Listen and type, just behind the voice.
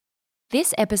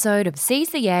This episode of Seize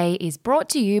the Yay is brought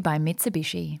to you by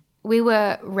Mitsubishi. We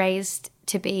were raised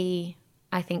to be,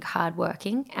 I think,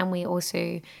 hardworking, and we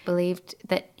also believed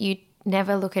that you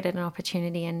never look at an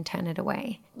opportunity and turn it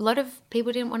away. A lot of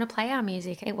people didn't want to play our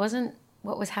music. It wasn't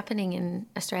what was happening in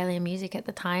Australian music at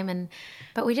the time,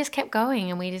 but we just kept going,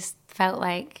 and we just felt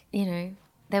like, there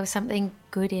was something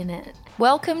good in it.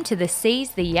 Welcome to the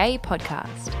Seize the Yay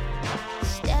podcast.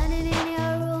 Standing in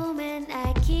your room and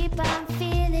I keep on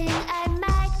feeling I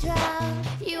might drown.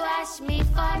 You asked me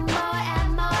for more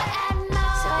and more and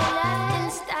more. So I left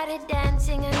and started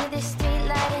dancing under the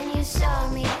streetlight, and you saw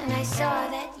me and I saw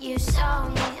that you saw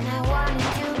me, and I wanted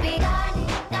to be darling,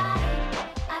 darling.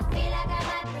 I feel like I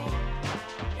might break.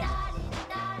 Darling,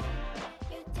 darling,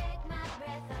 you take my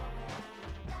breath away.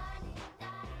 Darling,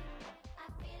 darling,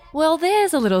 I feel like Well,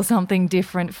 there's a little something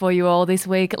different for you all this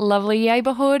week, lovely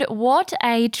neighbourhood. What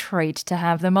a treat to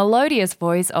have the melodious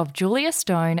voice of Julia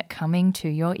Stone coming to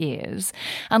your ears.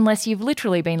 Unless you've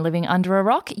literally been living under a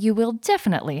rock, you will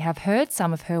definitely have heard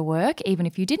some of her work, even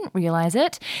if you didn't realise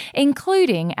it,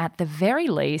 including, at the very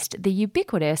least, the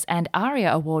ubiquitous and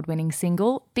ARIA award-winning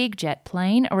single Big Jet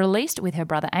Plane, released with her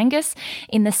brother Angus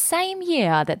in the same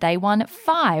year that they won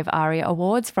 5 ARIA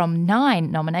awards from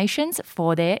 9 nominations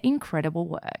for their incredible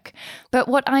work. But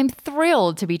what I'm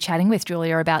thrilled to be chatting with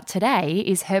Julia about today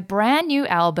is her brand new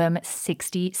album,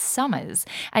 60 Summers.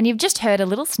 And you've just heard a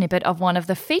little snippet of one of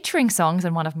the featuring songs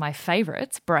and one of my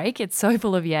favourites, Break, It's So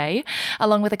Full of Yay,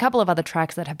 along with a couple of other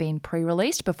tracks that have been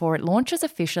pre-released before it launches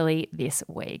officially this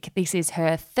week. This is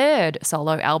her 3rd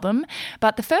solo album,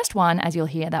 but the first one, as you'll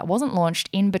hear, that wasn't launched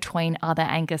in between other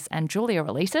Angus and Julia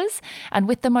releases, and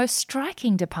with the most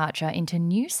striking departure into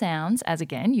new sounds, as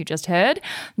again you just heard,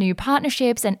 new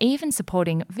partnerships and even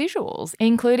supporting visuals,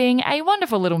 including a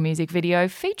wonderful little music video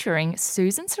featuring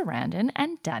Susan Sarandon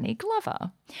and Danny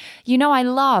Glover. You know, I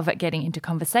love getting into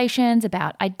conversations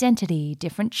about identity,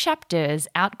 different chapters,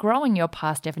 outgrowing your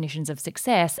past definitions of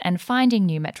success, and finding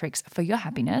new metrics for your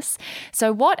happiness.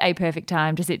 So what a perfect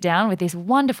time to sit down with this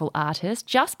wonderful artist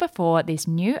just before this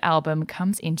new album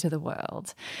comes into the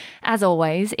world. As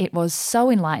always, it was so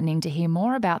enlightening to hear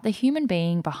more about the human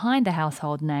being behind the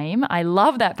household name. I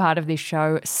love that part of this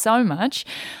show so much.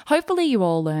 Hopefully you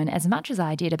all learn as much as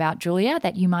I did about Julia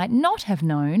that you might not have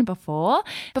known before.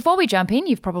 Before we jump in,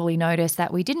 you've probably noticed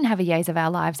that we didn't have a Yays of Our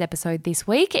Lives episode this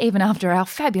week, even after our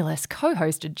fabulous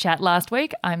co-hosted chat last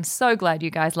week. I'm so glad you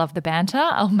guys love the banter.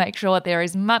 I'll make sure there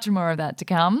is much more of that to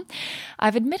come.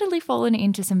 I've admittedly fallen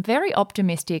into some very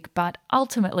optimistic but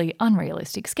ultimately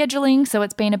unrealistic scheduling, so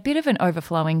it's been a bit of an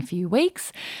overflowing few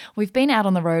weeks. We've been out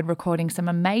on the road recording some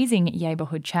amazing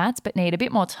neighbourhood chats, but need a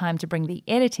bit more time to bring the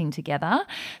editing together.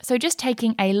 So just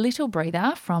taking a little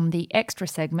breather from the extra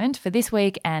segment for this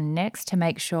week and next to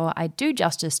make sure I do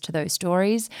justice to those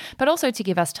stories, but also to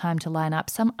give us time to line up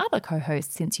some other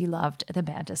co-hosts since you loved the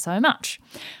banter so much.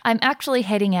 I'm actually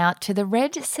heading out to the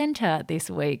Red Centre this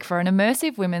week for an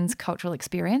immersive women's cultural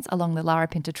experience along the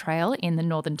Larapinta Trail in the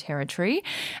Northern Territory,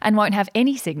 and won't have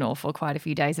any signal for quite a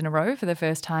few days in a row for the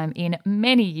first time in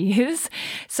many years.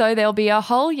 So there'll be a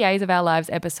whole Yays of Our Lives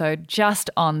episode just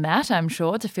on that, I'm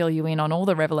sure, to fill you in on all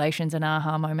the revelations and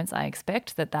aha moments I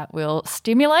expect that will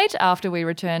stimulate after we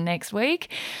return next week.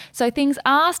 So things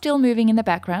are still moving in the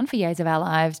background for Yays of Our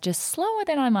Lives, just slower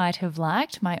than I might have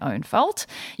liked, my own fault.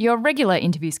 Your regular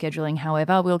interview scheduling,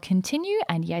 however, will continue,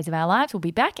 and Yays of Our Lives will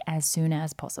be back as soon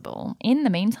as possible. In the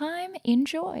meantime,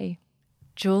 enjoy.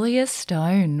 Julia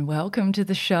Stone, welcome to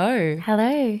the show.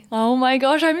 Hello. Oh my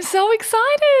gosh, I'm so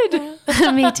excited.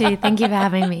 Me too. Thank you for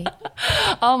having me.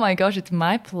 Oh my gosh, it's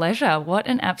my pleasure. What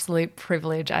an absolute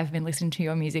privilege. I've been listening to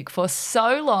your music for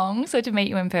so long, so to meet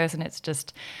you in person, it's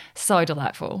just so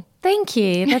delightful. Thank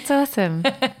you. That's awesome.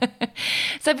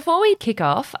 So before we kick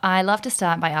off, I love to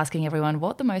start by asking everyone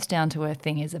what the most down-to-earth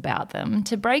thing is about them,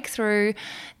 to break through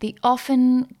the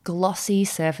often glossy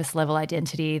surface-level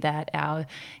identity that our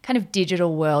kind of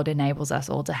digital world enables us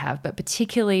all to have, but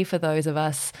particularly for those of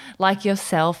us like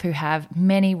yourself who have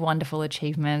many wonderful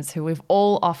achievements, who we've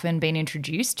all often been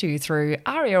introduced to through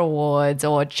ARIA awards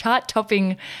or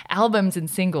chart-topping albums and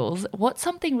singles. What's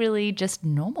something really just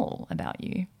normal about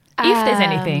you? If there's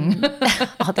anything.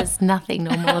 There's nothing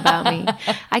normal about me.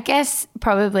 I guess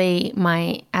probably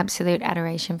my absolute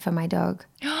adoration for my dog.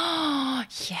 Oh,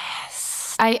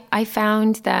 yes. I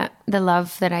found that the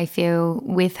love that I feel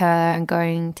with her and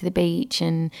going to the beach,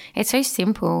 and it's so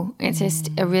simple. It's just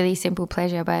a really simple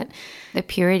pleasure, but the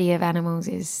purity of animals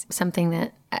is something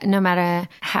that no matter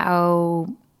how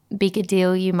big a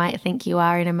deal you might think you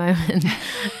are in a moment,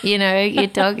 your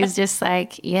dog is just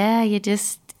like, yeah, you're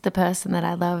just the person that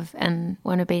I love and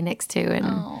want to be next to. And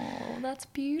that's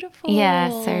beautiful. Yeah,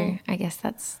 so I guess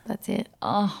that's it.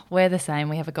 Oh, we're the same.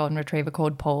 We have a golden retriever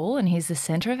called Paul, and he's the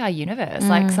center of our universe.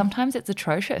 Like, sometimes it's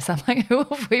atrocious. I'm like, who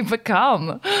have we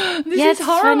become? This is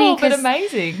horrible, but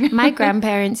amazing. My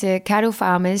grandparents are cattle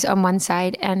farmers on one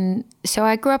side, and so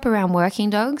I grew up around working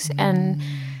dogs, and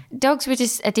dogs were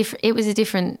just it was a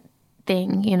different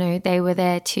thing, you know. They were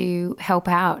there to help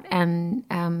out, and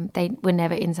they were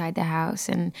never inside the house,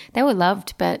 and they were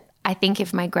loved. But I think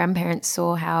if my grandparents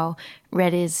saw how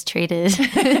Red is treated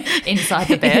inside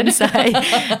the bed,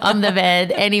 on the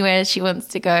bed, anywhere she wants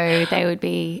to go, they would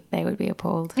be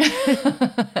appalled.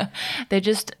 They're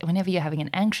just, whenever you're having an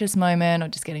anxious moment or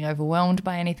just getting overwhelmed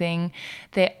by anything,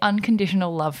 their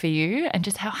unconditional love for you and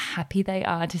just how happy they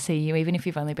are to see you, even if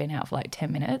you've only been out for like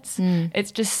 10 minutes.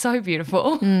 It's just so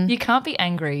beautiful. You can't be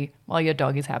angry while your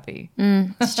dog is happy.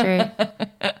 It's true.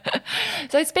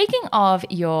 So speaking of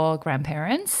your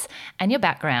grandparents and your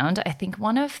background, I think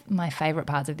one of my favourite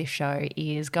parts of this show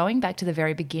is going back to the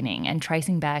very beginning and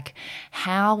tracing back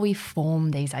how we form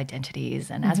these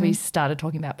identities. And as we started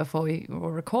talking about before we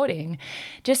were recording,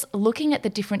 just looking at the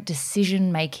different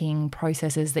decision-making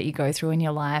processes that you go through in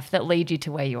your life that lead you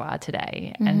to where you are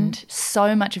today. And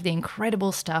so much of the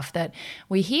incredible stuff that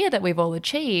we hear that we've all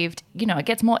achieved, you know, it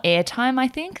gets more airtime, I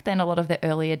think, than a lot of the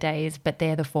earlier days, but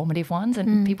they're the formative ones.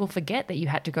 And people forget that you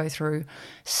had to go through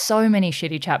so many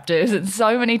shitty chapters and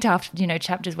so many tough, you know,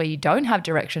 chapters where you don't have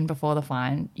direction before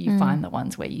you find the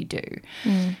ones where you do.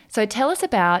 So tell us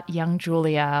about young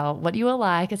Julia, what you were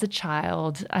like as a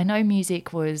child. I know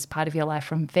music was part of your life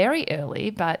from very early,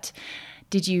 but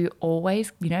did you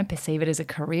always, you know, perceive it as a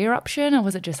career option, or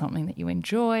was it just something that you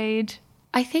enjoyed?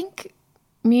 I think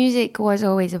music was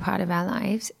always a part of our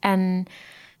lives, and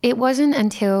it wasn't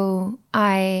until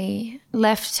I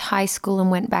left high school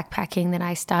and went backpacking that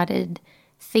I started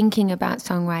thinking about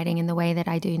songwriting in the way that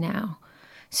I do now.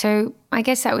 So I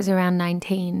guess that was around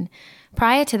 19.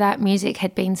 Prior to that, music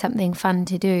had been something fun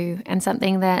to do and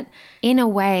something that, in a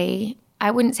way,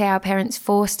 I wouldn't say our parents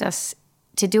forced us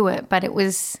to do it, but it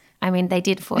was, I mean, they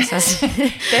did force us.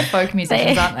 They're folk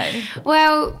musicians, aren't they?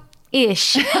 Well,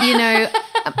 ish. You know,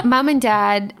 Mum and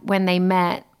Dad, when they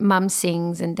met, Mum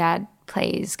sings and Dad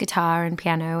plays guitar and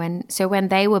piano. And so when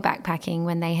they were backpacking,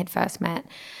 when they had first met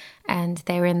and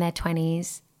they were in their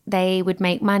 20s, they would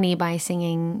make money by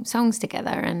singing songs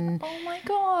together. And oh my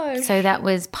gosh. So that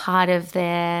was part of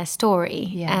their story.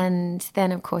 Yeah. And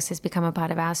then, of course, has become a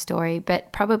part of our story,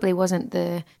 but probably wasn't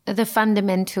the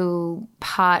fundamental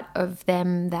part of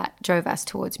them that drove us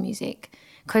towards music.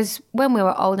 Because when we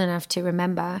were old enough to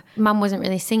remember, Mum wasn't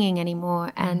really singing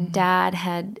anymore, and Dad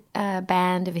had a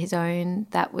band of his own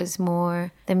that was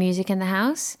more the music in the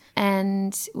house.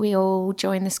 And we all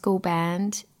joined the school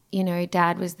band. You know,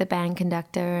 Dad was the band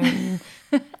conductor. And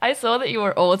I saw that you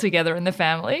were all together in the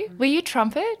family. Were you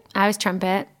trumpet? I was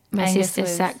trumpet. My Angus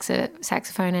sister's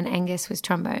saxophone, and Angus was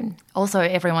trombone. Also,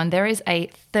 everyone, there is a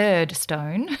third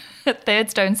stone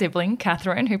sibling,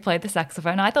 Catherine, who played the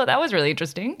saxophone. I thought that was really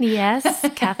interesting. Yes,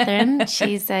 Catherine.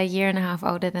 She's a year and a half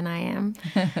older than I am.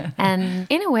 And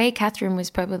in a way, Catherine was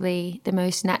probably the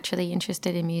most naturally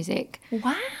interested in music.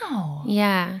 Wow.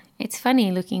 Yeah. It's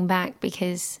funny looking back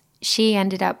because she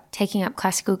ended up taking up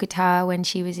classical guitar when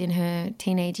she was in her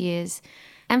teenage years.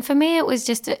 And for me,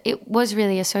 it was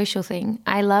really a social thing.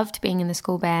 I loved being in the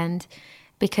school band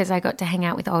because I got to hang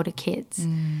out with older kids.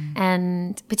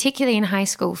 And particularly in high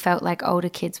school, felt like older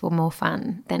kids were more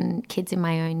fun than kids in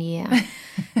my own year.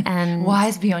 And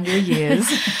wise beyond your years.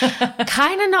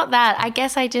 Kind of not that. I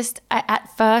guess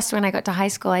at first when I got to high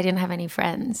school, I didn't have any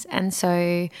friends. And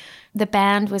so the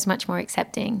band was much more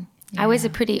accepting. Yeah. I was a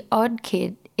pretty odd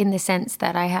kid in the sense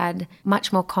that I had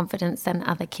much more confidence than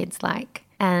other kids like.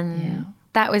 And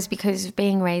that was because of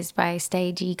being raised by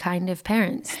stagey kind of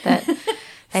parents that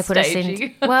they put us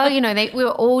in. Well, you know, we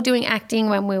were all doing acting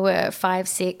when we were 5,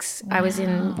 6. Wow. I was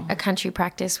in a country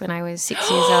practice when I was 6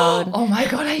 years old. Oh my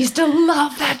God, I used to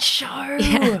love that show.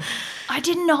 Yeah. I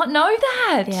did not know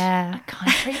that. Yeah. A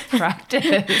country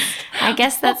practice. I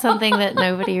guess that's something that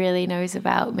nobody really knows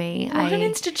about me. What an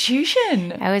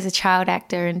institution. I was a child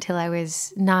actor until I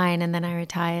was 9 and then I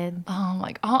retired. Oh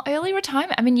my God. Oh, early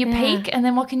retirement. I mean, you peak and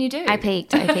then what can you do? I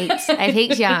peaked. I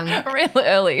peaked young. Real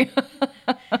early.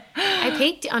 I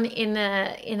peaked in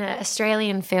an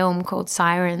Australian film called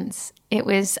Sirens. It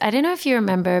was, I don't know if you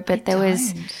remember, but there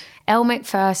was Elle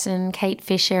Macpherson, Kate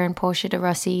Fisher and Portia de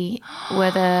Rossi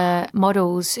were the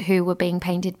models who were being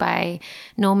painted by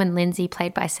Norman Lindsay,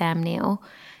 played by Sam Neill,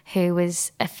 who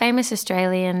was a famous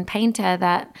Australian painter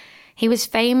that He was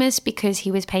famous because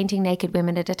he was painting naked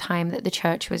women at a time that the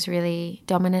church was really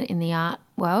dominant in the art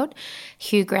world.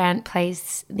 Hugh Grant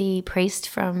plays the priest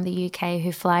from the UK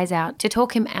who flies out to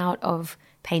talk him out of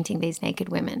painting these naked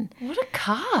women. What a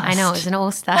cast. I know, it was an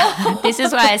all-star. This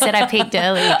is why I said I peaked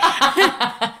early.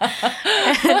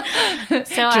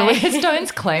 Julia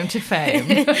Stone's claim to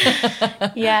fame.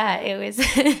 Yeah,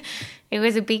 it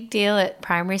was a big deal at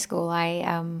primary school. I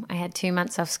had 2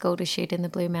 months off school to shoot in the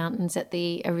Blue Mountains at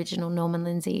the original Norman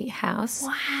Lindsay house.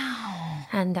 Wow.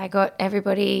 And I got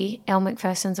everybody Elle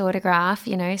Macpherson's autograph,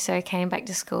 so I came back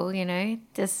to school,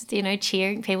 just,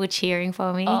 cheering, people cheering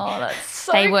for me. Oh, that's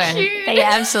so They weren't. cute. They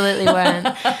absolutely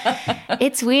weren't.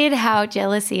 It's weird how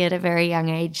jealousy at a very young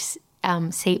age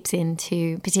seeps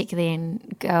into, particularly in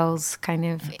girls' kind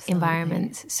of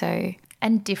environments. So...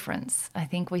 And difference. I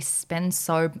think we spend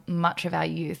so much of our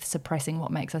youth suppressing what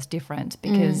makes us different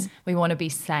because we want to be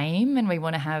same and we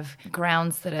want to have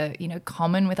grounds that are,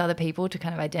 common with other people to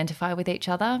kind of identify with each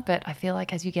other. But I feel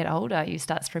like as you get older, you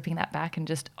start stripping that back and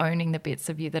just owning the bits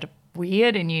of you that are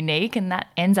weird and unique, and that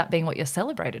ends up being what you're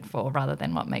celebrated for rather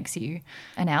than what makes you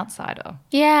an outsider.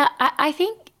 Yeah, I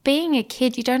think being a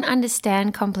kid, you don't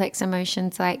understand complex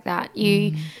emotions like that.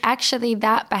 You actually,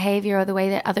 that behavior or the way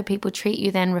that other people treat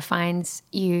you then refines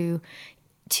you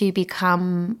to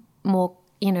become more,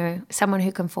 someone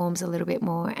who conforms a little bit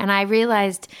more. And I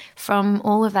realized from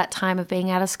all of that time of being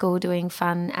out of school doing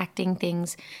fun acting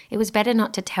things, it was better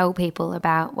not to tell people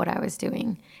about what I was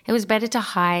doing. It was better to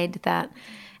hide that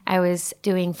I was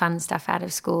doing fun stuff out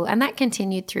of school. And that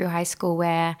continued through high school,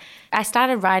 where I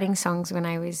started writing songs when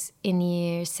I was in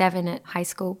year 7 at high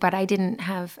school, but I didn't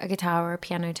have a guitar or a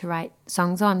piano to write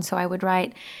songs on. So I would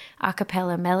write a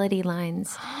cappella melody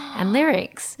lines and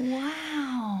lyrics.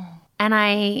 Wow. And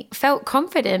I felt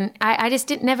confident. I just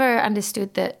never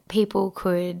understood that people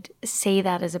could see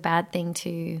that as a bad thing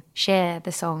to share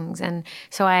the songs. And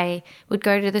so I would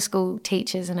go to the school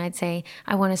teachers and I'd say,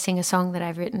 I want to sing a song that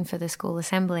I've written for the school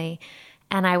assembly.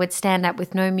 And I would stand up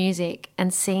with no music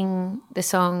and sing the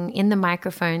song in the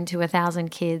microphone to 1,000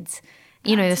 kids.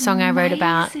 The song I wrote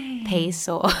about peace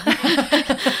or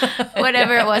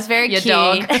whatever it was, very Your cute.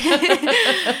 dog.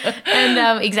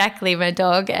 And exactly, my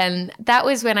dog. And that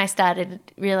was when I started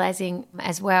realizing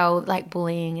as well, like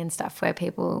bullying and stuff, where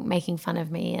people making fun of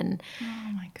me. And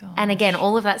Oh my God. and again,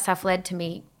 all of that stuff led to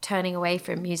me turning away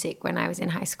from music when I was in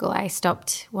high school. I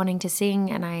stopped wanting to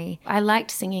sing, and I liked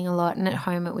singing a lot. And at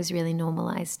home it was really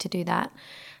normalized to do that.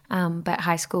 But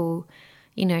high school,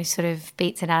 sort of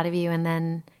beats it out of you. And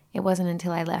then it wasn't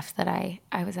until I left that I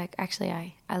was like, actually,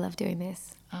 I love doing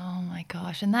this. Oh my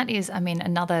gosh. And that is,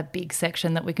 another big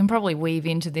section that we can probably weave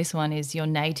into this one is your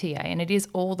natia. And it is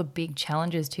all the big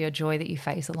challenges to your joy that you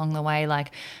face along the way.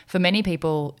 Like for many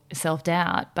people,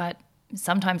 self-doubt, but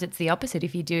sometimes it's the opposite.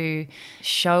 If you do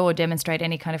show or demonstrate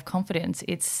any kind of confidence,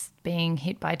 it's being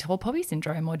hit by tall poppy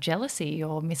syndrome or jealousy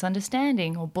or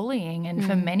misunderstanding or bullying. And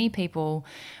for many people,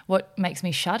 what makes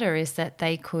me shudder is that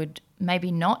they could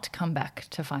maybe not come back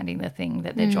to finding the thing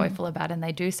that they're joyful about, and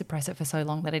they do suppress it for so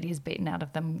long that it is beaten out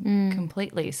of them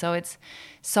completely. So it's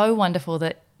so wonderful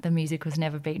that the music was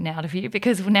never beaten out of you,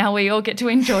 because now we all get to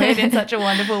enjoy it in such a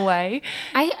wonderful way.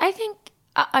 I think,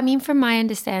 from my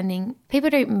understanding, people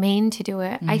don't mean to do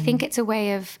it. I think it's a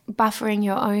way of buffering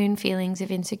your own feelings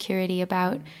of insecurity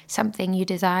about something you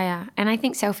desire. And I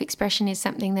think self-expression is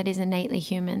something that is innately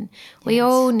human. Yes. We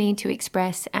all need to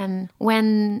express. And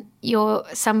when you're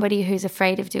somebody who's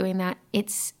afraid of doing that,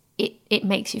 it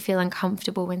makes you feel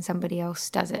uncomfortable when somebody else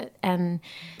does it. And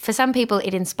for some people,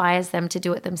 it inspires them to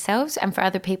do it themselves. And for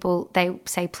other people, they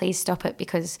say, please stop it,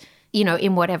 because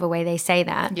in whatever way they say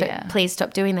that, but please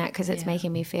stop doing that because it's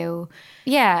making me feel,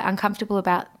 uncomfortable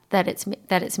about that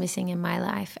it's missing in my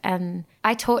life. And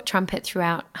I taught trumpet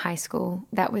throughout high school.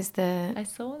 That was I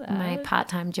saw that. my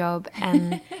part-time job.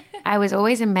 And I was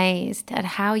always amazed at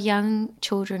how young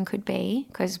children could be,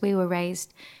 because we were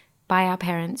raised by our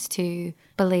parents to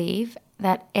believe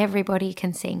that everybody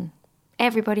can sing.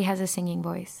 Everybody has a singing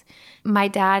voice. My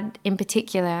dad in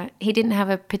particular, he didn't have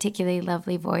a particularly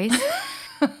lovely voice.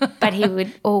 But he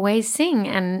would always sing,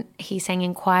 and he sang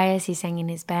in choirs, he sang in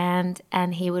his band,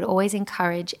 and he would always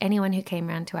encourage anyone who came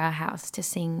round to our house to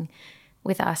sing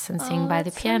with us and sing by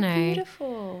the piano. So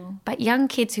beautiful. But young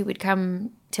kids who would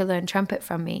come to learn trumpet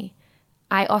from me,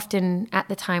 I often at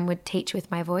the time would teach with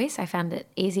my voice. I found it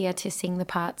easier to sing the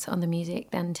parts on the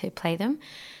music than to play them.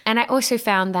 And I also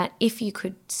found that if you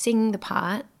could sing the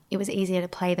part, it was easier to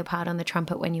play the part on the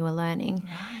trumpet when you were learning.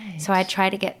 Right. So I try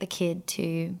to get the kid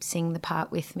to sing the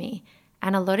part with me.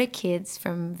 And a lot of kids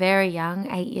from very young,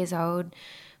 8 years old,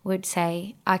 would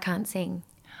say, I can't sing.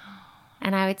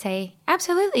 And I would say,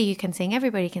 absolutely, you can sing.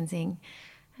 Everybody can sing.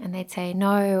 And they'd say,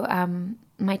 no,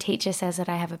 my teacher says that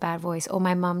I have a bad voice, or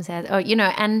my mum says, or,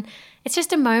 and it's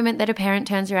just a moment that a parent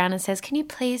turns around and says, can you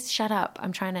please shut up?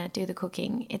 I'm trying to do the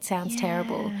cooking. It sounds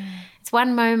terrible. It's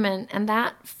one moment, and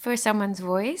that for someone's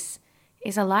voice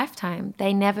is a lifetime.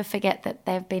 They never forget that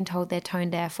they've been told they're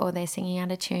tone deaf or they're singing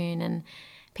out of tune. And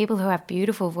people who have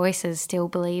beautiful voices still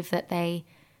believe that they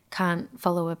can't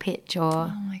follow a pitch or...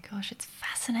 Oh my gosh, it's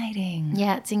fascinating.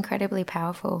 Yeah, it's incredibly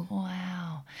powerful.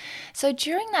 Wow. So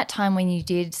during that time when you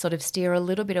did sort of steer a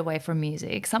little bit away from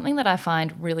music, something that I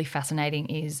find really fascinating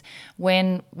is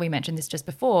when, we mentioned this just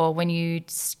before, when you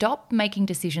stop making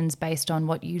decisions based on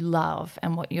what you love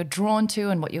and what you're drawn to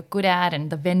and what you're good at and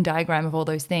the Venn diagram of all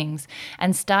those things,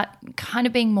 and start kind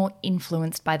of being more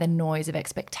influenced by the noise of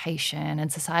expectation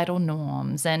and societal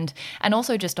norms and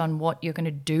also just on what you're going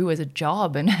to do as a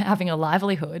job and having a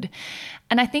livelihood.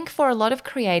 And I think for a lot of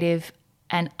creative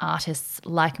and artists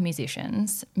like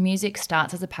musicians, music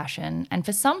starts as a passion. And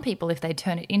for some people, if they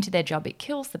turn it into their job, it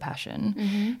kills the passion.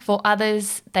 Mm-hmm. For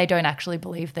others, they don't actually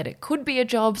believe that it could be a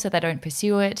job, so they don't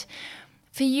pursue it.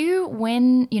 For you,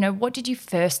 what did you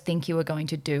first think you were going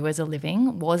to do as a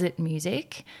living? Was it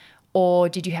music? Or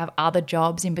did you have other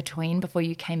jobs in between before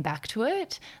you came back to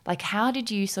it? Like, how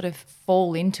did you sort of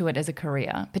fall into it as a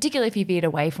career, particularly if you veered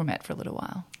away from it for a little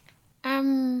while?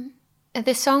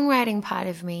 The songwriting part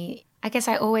of me, I guess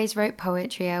I always wrote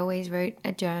poetry. I always wrote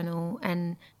a journal,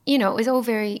 and, it was all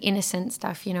very innocent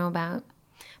stuff, about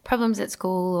problems at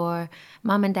school or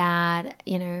mum and dad,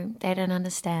 they don't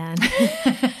understand.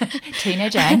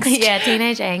 Teenage angst. Yeah,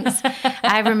 teenage angst.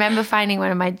 I remember finding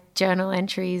one of my journal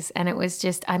entries and it was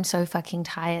just, I'm so fucking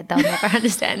tired. They'll never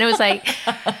understand. It was like,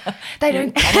 they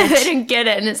don't get it. They don't get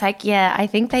it. And it's like, yeah, I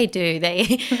think they do.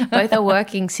 They both are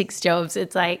working 6 jobs.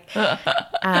 It's like,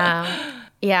 yeah,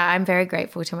 I'm very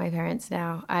grateful to my parents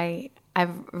now.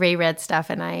 I've reread stuff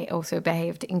and I also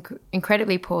behaved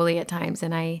incredibly poorly at times,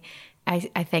 and I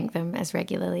thank them as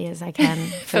regularly as I can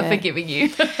for forgiving you.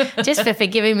 Just for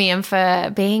forgiving me and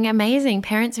for being amazing.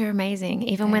 Parents are amazing.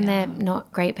 Even when they're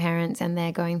not great parents and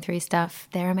they're going through stuff,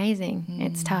 they're amazing.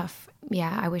 It's tough.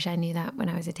 Yeah, I wish I knew that when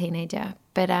I was a teenager.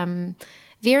 But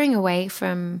veering away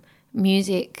from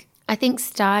music, I think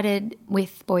started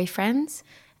with boyfriends,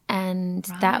 and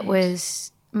that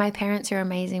was... My parents are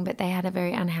amazing, but they had a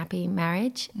very unhappy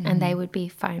marriage, and they would be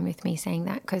fine with me saying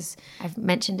that because I've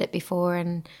mentioned it before.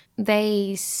 And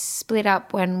they split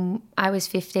up when I was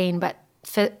 15, but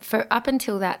for up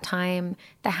until that time,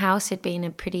 the house had been a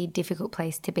pretty difficult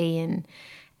place to be in.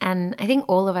 And I think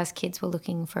all of us kids were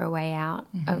looking for a way out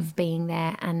of being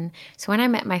there. And so when I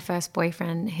met my first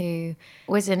boyfriend, who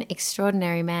was an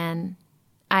extraordinary man,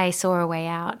 I saw a way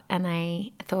out, and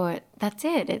I thought, that's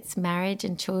it. It's marriage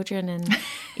and children and,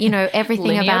 everything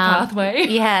linear about pathway.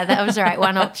 Yeah, that was right,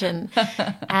 one option.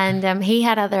 And he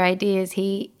had other ideas.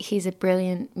 He's a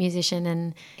brilliant musician,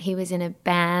 and he was in a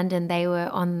band, and they were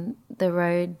on the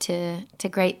road to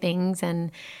great things, and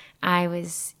I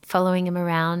was following him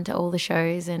around to all the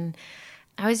shows, and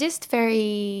I was just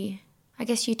very, I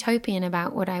guess, utopian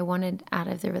about what I wanted out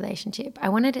of the relationship. I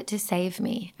wanted it to save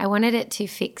me. I wanted it to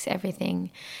fix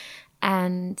everything.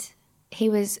 And he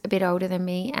was a bit older than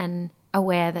me and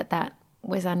aware that that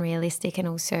was unrealistic, and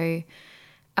also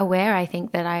aware, I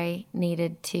think, that I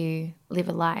needed to live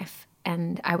a life.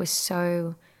 And I was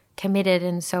so committed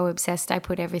and so obsessed, I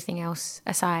put everything else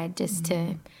aside just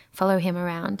to follow him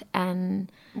around.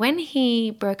 And when he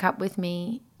broke up with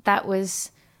me, that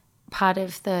was part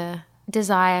of the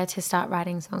desire to start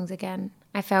writing songs again.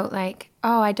 I felt like,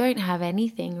 I don't have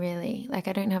anything really. Like,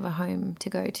 I don't have a home to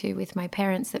go to with my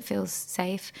parents that feels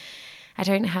safe. I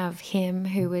don't have him,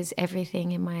 who was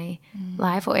everything in my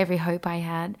life, or every hope I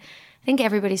had. I think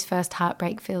everybody's first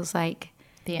heartbreak feels like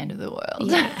the end of the world.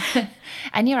 Yeah.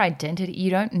 And your identity, you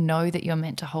don't know that you're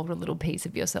meant to hold a little piece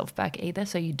of yourself back either,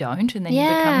 so you don't, and then you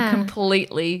become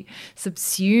completely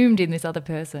subsumed in this other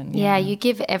person. Yeah, you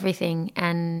give everything,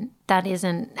 and that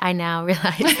isn't, I now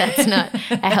realize that's not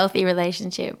a healthy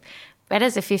relationship. But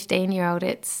as a 15-year-old,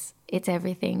 it's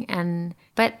everything.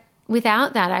 But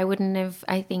without that, I wouldn't have,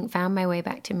 I think, found my way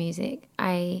back to music.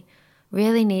 I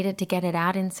really needed to get it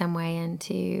out in some way,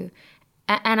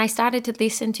 and I started to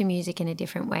listen to music in a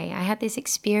different way. I had this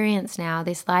experience now,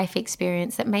 this life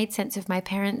experience that made sense of my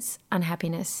parents'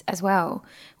 unhappiness as well,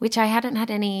 which I hadn't had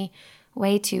any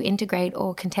way to integrate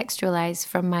or contextualize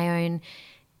from my own,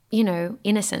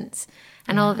 innocence.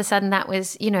 And all of a sudden that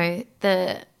was,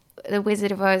 the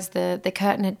Wizard of Oz, the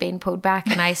curtain had been pulled back,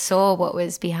 and I saw what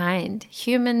was behind.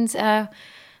 Humans are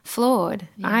flawed.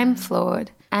 Yeah. I'm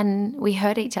flawed. And we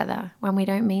hurt each other when we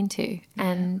don't mean to.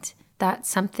 And that's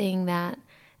something that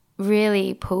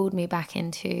really pulled me back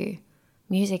into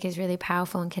music is really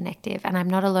powerful and connective. And I'm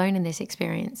not alone in this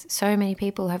experience. So many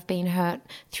people have been hurt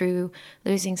through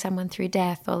losing someone through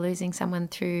death or losing someone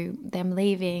through them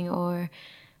leaving or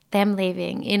them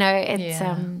leaving. You know, it's,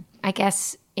 I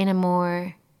guess, in a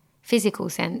more physical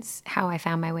sense, how I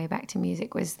found my way back to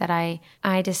music was that I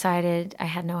decided I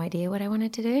had no idea what I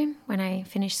wanted to do. When I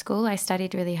finished school, I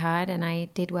studied really hard and I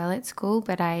did well at school,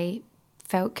 but I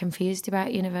felt confused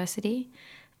about university.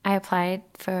 I applied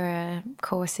for a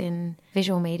course in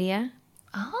visual media.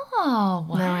 Oh,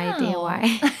 wow. No idea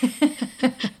why.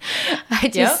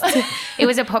 It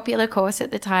was a popular course at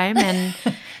the time. And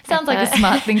sounds like a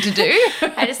smart thing to do.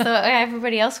 I just thought,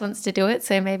 everybody else wants to do it,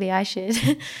 so maybe I should.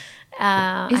 Isn't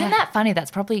that funny? That's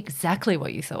probably exactly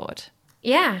what you thought.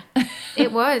 Yeah,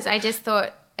 it was. I just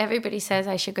thought everybody says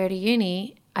I should go to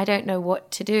uni. I don't know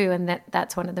what to do. And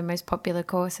that's one of the most popular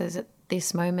courses at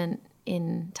this moment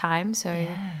in time, so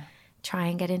try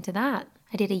and get into that.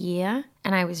 I did a year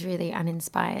and I was really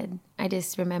uninspired. I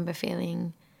just remember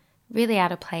feeling really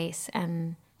out of place,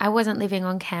 and I wasn't living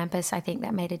on campus. I think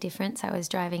that made a difference. I was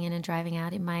driving in and driving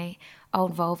out in my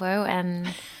old Volvo, and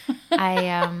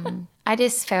I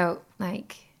just felt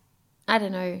like, I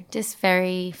don't know, just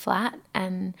very flat.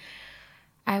 And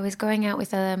I was going out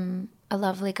with a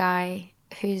lovely guy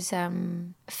whose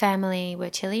family were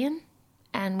Chilean.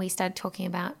 And we started talking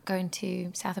about going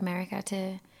to South America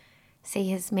to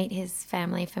meet his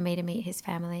family, for me to meet his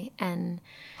family. And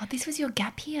this was your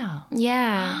gap year.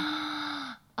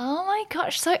 Yeah. Oh my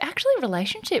gosh. So actually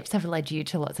relationships have led you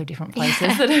to lots of different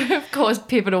places that have caused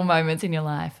pivotal moments in your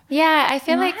life. Yeah, I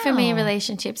feel like for me,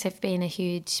 relationships have been a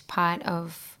huge part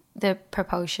of the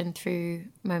propulsion through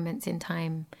moments in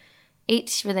time.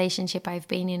 Each relationship I've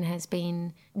been in has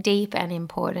been deep and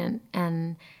important,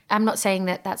 and I'm not saying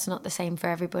that that's not the same for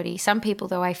everybody. Some people,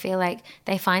 though, I feel like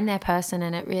they find their person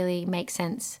and it really makes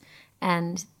sense,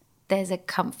 and there's a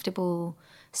comfortable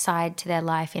side to their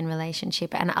life in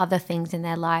relationship, and other things in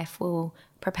their life will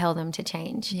propel them to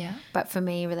change. Yeah. But for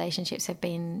me, relationships have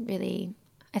been really,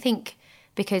 I think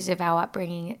because of our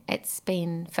upbringing, it's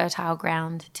been fertile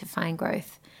ground to find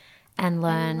growth and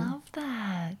learn. I love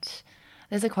that.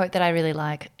 There's a quote that I really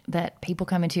like, that people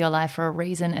come into your life for a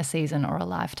reason, a season, or a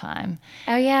lifetime.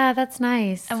 Oh, yeah, that's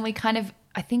nice. And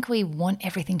I think we want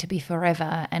everything to be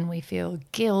forever, and we feel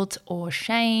guilt or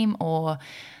shame or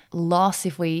loss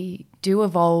if we do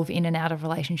evolve in and out of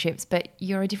relationships, but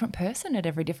you're a different person at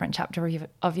every different chapter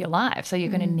of your life. So you're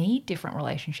going to need different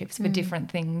relationships for different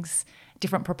things,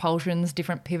 different propulsions,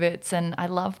 different pivots. And I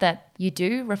love that you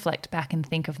do reflect back and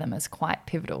think of them as quite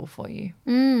pivotal for you.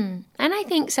 And I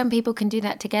think some people can do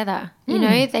that together. You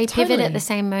know, they pivot at the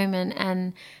same moment,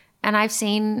 and I've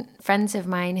seen friends of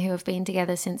mine who have been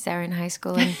together since they were in high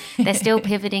school, and they're still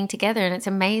pivoting together, and it's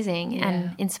amazing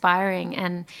and inspiring.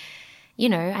 And you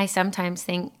know, I sometimes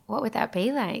think, what would that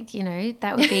be like? You know,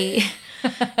 that would be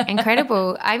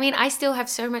incredible. I mean, I still have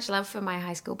so much love for my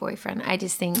high school boyfriend. I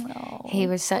just think he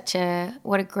was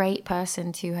what a great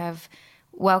person to have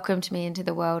welcomed me into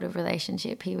the world of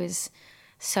relationship. He was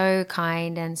so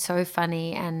kind and so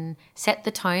funny, and set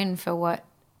the tone for what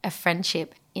a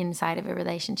friendship inside of a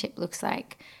relationship looks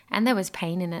like. And there was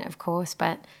pain in it, of course,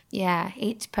 but yeah,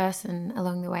 each person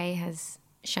along the way has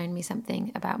shown me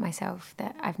something about myself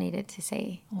that I've needed to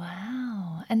see.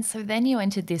 Wow. And so then you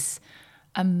entered this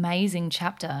amazing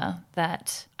chapter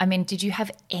that, I mean, did you have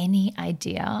any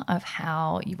idea of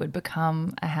how you would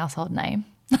become a household name?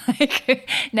 Like,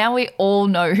 now we all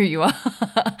know who you are.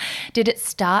 Did it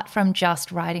start from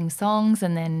just writing songs,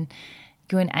 and then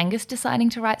you and Angus deciding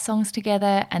to write songs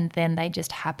together, and then they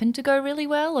just happened to go really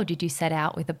well? Or did you set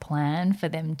out with a plan for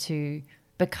them to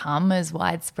become as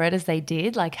widespread as they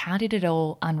did? Like, how did it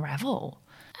all unravel?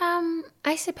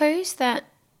 I suppose that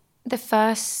the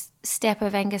first step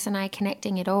of Angus and I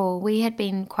connecting at all, we had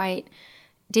been quite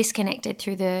disconnected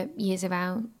through the years of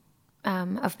our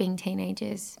of being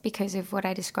teenagers because of what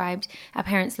I described. Our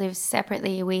parents lived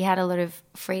separately. We had a lot of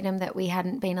freedom that we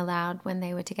hadn't been allowed when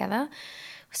they were together.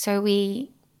 So we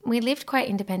lived quite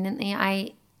independently.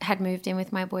 I had moved in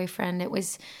with my boyfriend. It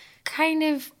was kind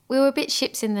of, we were a bit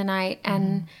ships in the night,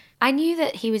 and I knew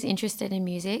that he was interested in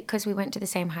music because we went to the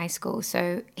same high school,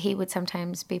 so he would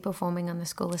sometimes be performing on the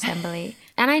school assembly.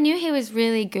 And I knew he was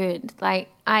really good. Like,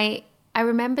 I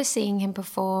remember seeing him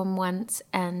perform once,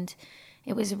 and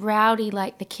it was rowdy,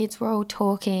 like the kids were all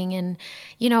talking, and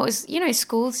it was,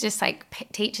 school's just like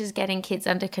teachers getting kids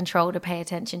under control to pay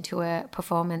attention to a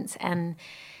performance. And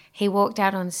he walked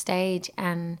out on stage,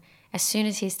 and as soon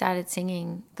as he started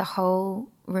singing, the whole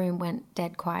room went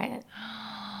dead quiet.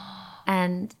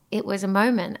 And it was a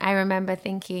moment. I remember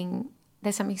thinking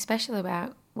there's something special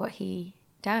about what he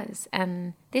does.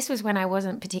 And this was when I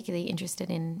wasn't particularly interested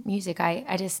in music.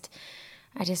 I just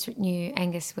knew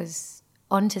Angus was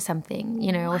onto something,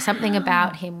 you know, or something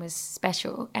about him was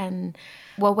special. And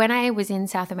well, when I was in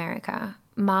South America,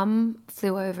 Mum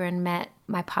flew over and met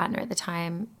my partner at the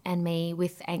time and me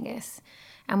with Angus.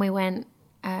 And we went,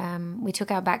 we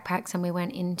took our backpacks and we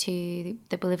went into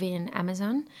the Bolivian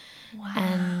Amazon. Wow.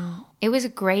 And it was a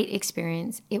great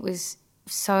experience. It was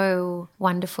so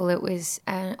wonderful. It was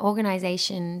an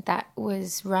organization that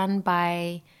was run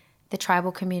by the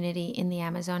tribal community in the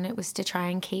Amazon. It was to try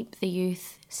and keep the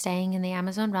youth staying in the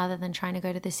Amazon rather than trying to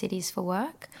go to the cities for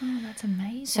work. Oh, that's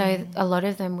amazing. So a lot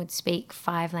of them would speak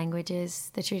 5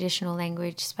 languages, the traditional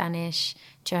language, Spanish,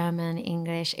 German,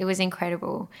 English. It was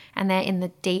incredible. And they're in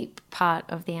the deep part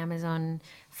of the Amazon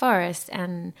forest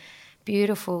and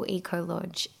beautiful eco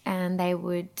lodge. And they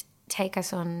would take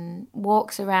us on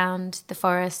walks around the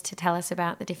forest to tell us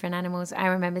about the different animals. I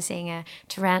remember seeing a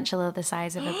tarantula the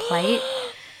size of a plate.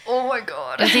 Oh my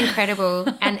God. It was incredible.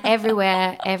 And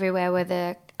everywhere were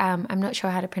the, I'm not sure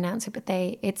how to pronounce it, but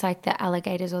it's like the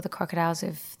alligators or the crocodiles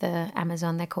of the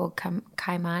Amazon. They're called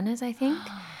caimanas, I think.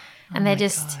 And they're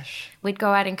just, we'd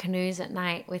go out in canoes at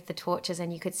night with the torches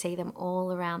and you could see them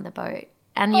all around the boat.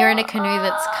 And you're in a canoe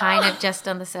that's kind of just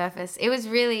on the surface. It was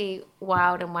really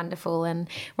wild and wonderful. And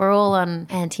we're all on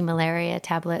anti-malaria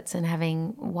tablets and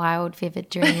having wild, vivid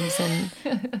dreams.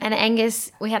 And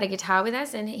Angus, we had a guitar with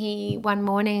us. And one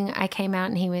morning I came out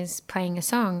and he was playing a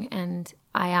song. And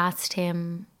I asked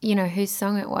him, you know, whose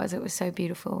song it was. It was so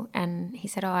beautiful. And he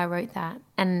said, oh, I wrote that.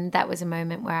 And that was a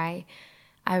moment where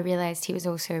I realized he was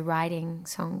also writing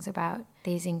songs about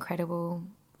these incredible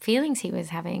feelings he was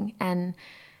having. And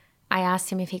I asked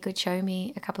him if he could show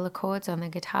me a couple of chords on the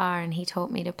guitar, and he taught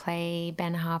me to play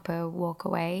Ben Harper, Walk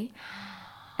Away.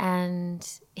 And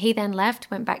he then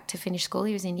left, went back to finish school.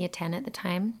 He was in year 10 at the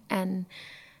time. And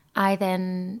I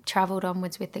then travelled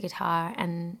onwards with the guitar,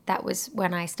 and that was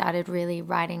when I started really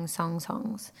writing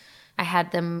songs. I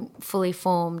had them fully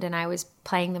formed and I was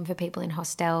playing them for people in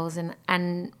hostels,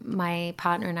 and my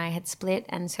partner and I had split,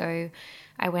 and so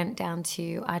I went down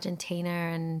to Argentina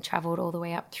and travelled all the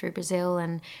way up through Brazil,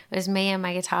 and it was me and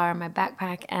my guitar and my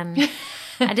backpack, and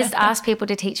I just asked people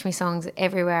to teach me songs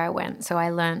everywhere I went. So I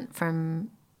learnt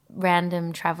from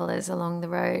random travellers along the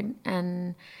road,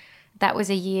 and that was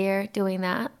a year doing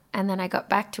that. And then I got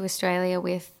back to Australia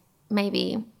with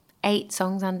maybe 8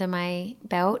 songs under my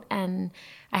belt, and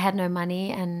I had no money,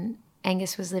 and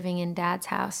Angus was living in Dad's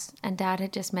house, and Dad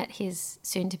had just met his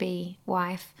soon-to-be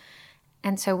wife.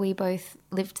 And so we both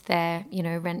lived there, you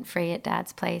know, rent-free at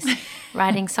Dad's place,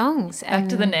 writing songs. Back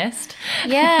to the nest.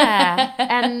 Yeah.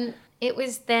 And it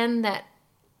was then that,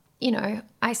 you know,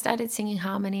 I started singing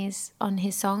harmonies on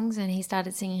his songs and he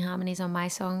started singing harmonies on my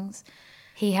songs.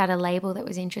 He had a label that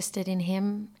was interested in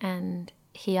him, and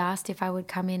he asked if I would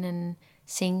come in and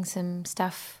sing some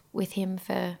stuff with him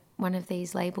for one of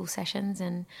these label sessions.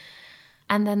 And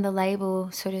then the label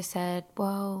sort of said,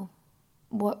 well,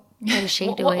 what is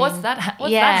she doing? What's that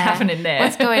happening there?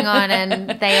 What's going on?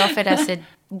 And they offered us a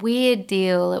weird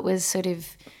deal. It was sort of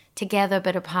together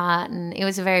but apart, and it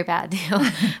was a very bad deal.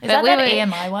 Is that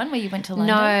EMI one where you went to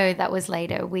London? No, that was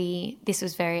later. This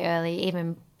was very early,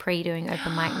 even pre-doing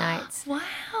open mic nights.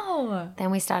 Wow.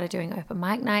 Then we started doing open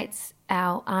mic nights.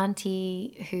 Our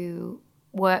auntie, who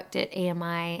worked at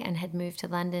EMI and had moved to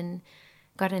London,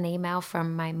 got an email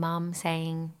from my mum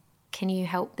saying, can you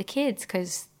help the kids,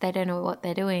 because they don't know what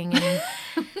they're doing and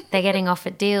they're getting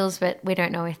offered deals but we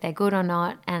don't know if they're good or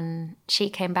not. And she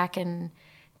came back and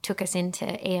took us into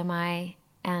EMI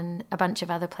and a bunch of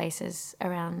other places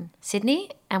around Sydney,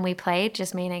 and we played.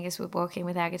 Just me and Angus were walking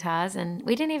with our guitars, and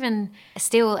we didn't even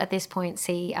still at this point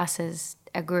see us as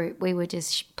a group. We were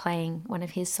just playing one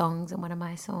of his songs and one of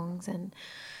my songs, and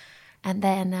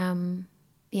then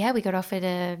we got offered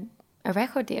a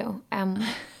record deal.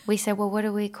 We said, well, what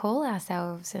do we call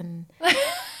ourselves? And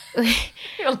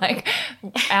you're like,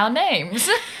 our names.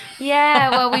 Yeah,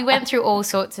 well, we went through all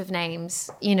sorts of names,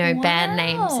 you know, band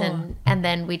names, and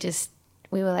then we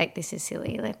were like, this is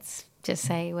silly. Let's just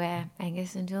say we're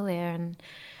Angus and Julia, and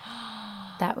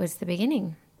that was the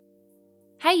beginning.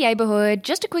 Hey Neighbourhood,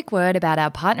 just a quick word about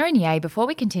our partner in Yay before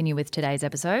we continue with today's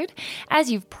episode. As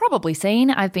you've probably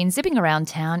seen, I've been zipping around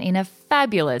town in a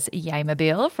fabulous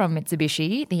Yaymobile from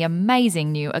Mitsubishi, the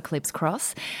amazing new Eclipse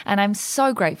Cross, and I'm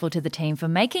so grateful to the team for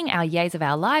making our Yays of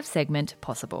Our Lives segment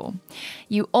possible.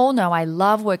 You all know I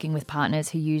love working with partners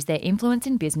who use their influence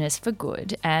in business for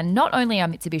good, and not only are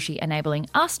Mitsubishi enabling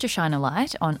us to shine a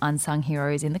light on unsung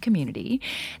heroes in the community,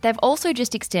 they've also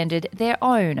just extended their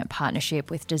own partnership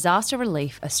with Disaster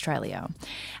Relief Australia.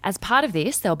 As part of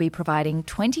this, they'll be providing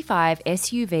 25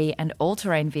 SUV and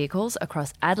all-terrain vehicles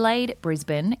across Adelaide,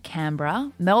 Brisbane,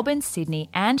 Canberra, Melbourne, Sydney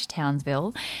and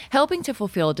Townsville, helping to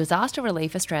fulfil Disaster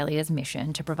Relief Australia's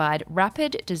mission to provide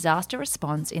rapid disaster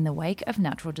response in the wake of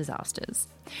natural disasters.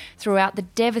 Throughout the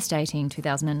devastating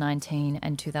 2019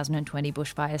 and 2020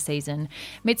 bushfire season,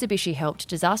 Mitsubishi helped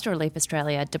Disaster Relief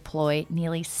Australia deploy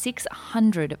nearly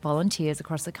 600 volunteers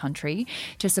across the country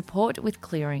to support with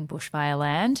clearing bushfire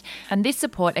land, and this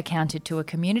support accounted to a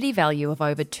community value of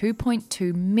over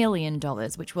 $2.2 million,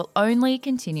 which will only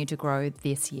continue to grow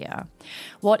this year.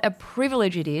 What a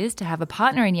privilege it is to have a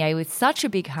partner in Yay with such a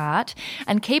big heart,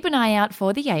 and keep an eye out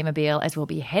for the Yaymobile as we'll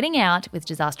be heading out with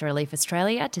Disaster Relief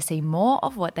Australia to see more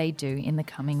of what they do in the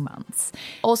coming months.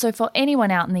 Also, for anyone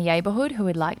out in the neighbourhood who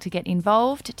would like to get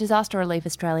involved, Disaster Relief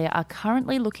Australia are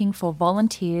currently looking for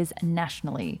volunteers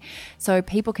nationally. So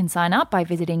people can sign up by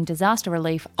visiting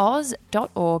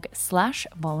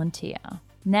disasterreliefoz.org/volunteer.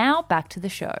 Now back to the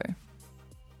show.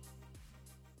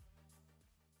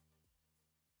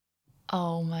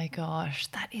 Oh my gosh,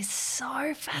 that is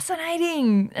so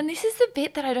fascinating. And this is the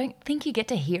bit that I don't think you get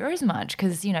to hear as much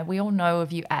because, you know, we all know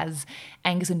of you as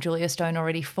Angus and Julia Stone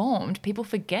already formed. People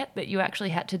forget that you actually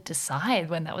had to decide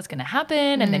when that was going to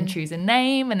happen and then choose a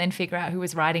name and then figure out who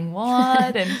was writing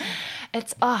what. And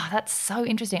it's, that's so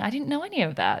interesting. I didn't know any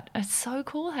of that. It's so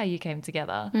cool how you came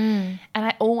together. And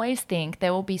I always think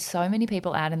there will be so many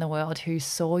people out in the world who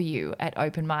saw you at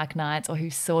open mic nights or who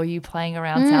saw you playing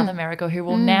around South America who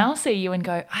will now see you and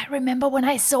go, I remember when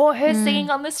I saw her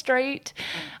singing on the street.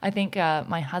 I think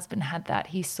my husband had that.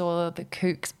 He saw the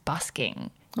Kooks busking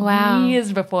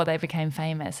years before they became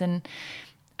famous. And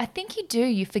I think you do.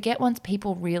 You forget once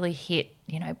people really hit,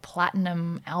 you know,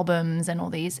 platinum albums and all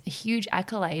these huge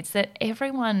accolades that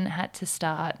everyone had to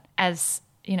start as,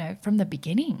 you know, from the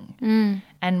beginning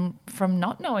and from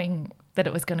not knowing that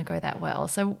it was going to go that well.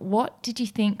 So what did you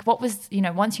think? What was, you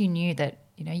know, once you knew that,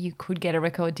 you know, you could get a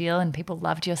record deal and people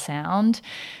loved your sound,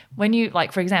 when you,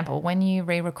 like, for example, when you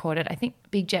re-recorded, I think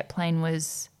Big Jet Plane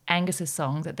was Angus's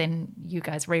song that then you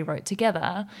guys rewrote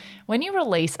together. When you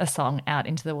release a song out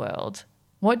into the world,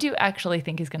 what do you actually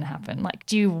think is going to happen? Like,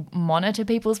 do you monitor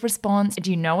people's response? Do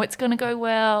you know it's going to go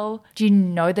well? Do you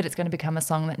know that it's going to become a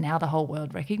song that now the whole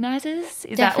world recognizes?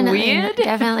 Is that weird?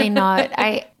 Definitely not.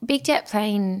 Big Jet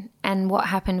Plane and what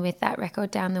happened with that record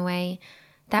Down the Way,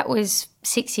 that was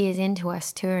 6 years into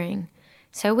us touring.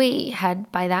 So we had,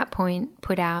 by that point,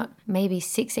 put out maybe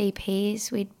 6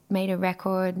 EPs. We'd made a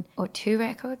record or 2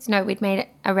 records. No, we'd made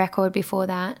a record before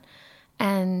that.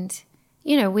 And,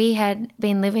 you know, we had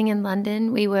been living in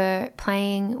London. We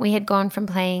had gone from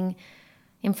playing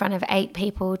in front of 8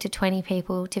 people to 20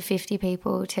 people to 50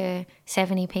 people to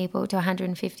 70 people to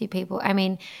 150 people. I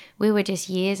mean, we were just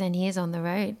years and years on the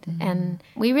road. And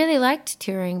we really liked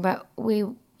touring, but it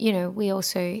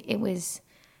was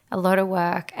a lot of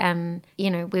work, and, you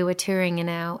know, we were touring in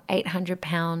our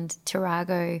 800-pound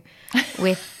Tarago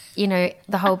with, you know,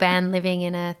 the whole band living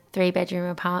in a 3-bedroom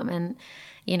apartment,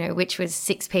 you know, which was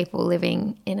 6 people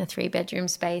living in a 3-bedroom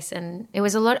space. And it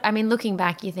was a lot. I mean, looking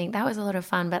back, you think that was a lot of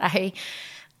fun, but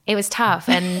it was tough,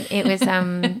 and it was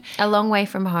a long way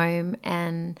from home.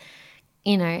 And,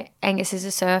 you know, Angus is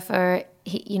a surfer,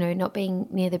 you know, not being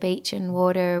near the beach and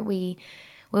water, we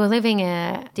were living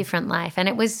a different life, and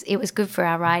it was good for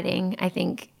our writing. I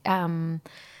think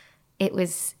it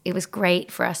was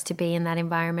great for us to be in that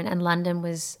environment, and London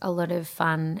was a lot of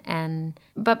fun.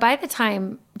 But by the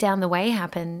time Down the Way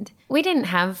happened, we didn't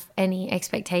have any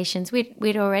expectations.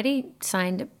 We'd already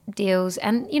signed deals,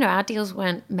 and, you know, our deals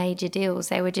weren't major deals.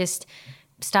 They were just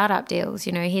startup deals.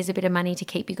 You know, here's a bit of money to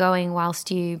keep you going whilst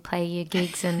you play your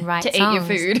gigs and write to songs.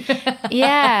 eat your food.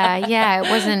 Yeah.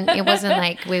 It wasn't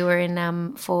like we were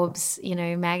in Forbes, you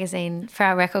know, magazine for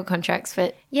our record contracts.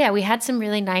 But yeah, we had some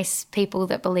really nice people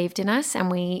that believed in us, and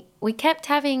we kept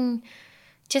having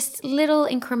just little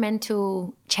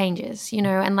incremental changes, you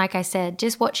know. And like I said,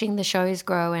 just watching the shows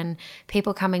grow and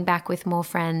people coming back with more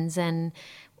friends, and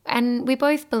we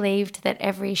both believed that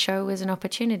every show was an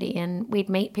opportunity, and we'd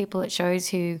meet people at shows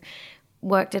who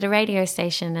worked at a radio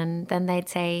station, and then they'd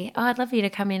say, oh, I'd love you to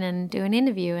come in and do an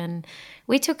interview. And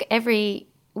we took every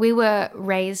we were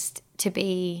raised to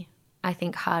be, I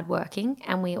think, hardworking,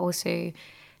 and we also,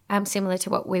 similar to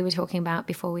what we were talking about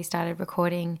before we started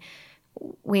recording,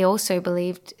 we also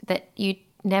believed that you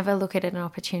never look at an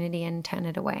opportunity and turn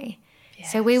it away.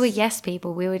 Yes. So we were yes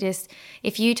people. We were just,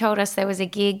 if you told us there was a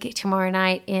gig tomorrow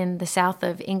night in the south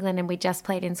of England and we just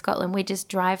played in Scotland, we'd just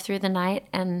drive through the night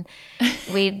and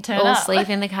we'd all sleep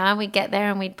in the car and we'd get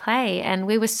there and we'd play. And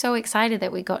we were so excited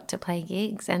that we got to play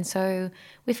gigs. And so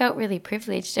we felt really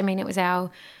privileged. I mean, it was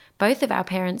both of our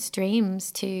parents'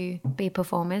 dreams to be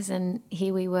performers, and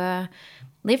here we were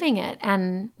living it.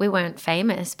 And we weren't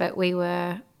famous, but we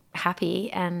were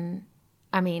happy. And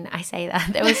I mean, I say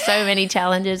that. There were so many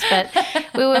challenges, but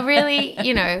we were really,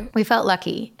 we felt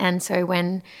lucky. And so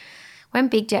when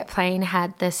Big Jet Plane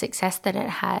had the success that it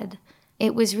had,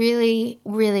 it was really,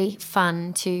 really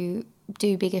fun to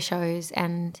do bigger shows.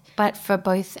 But for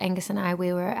both Angus and I,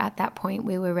 we were at that point,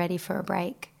 we were ready for a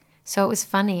break. So it was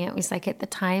funny. It was like at the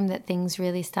time that things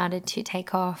really started to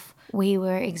take off, we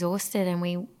were exhausted and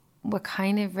we were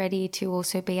kind of ready to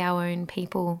also be our own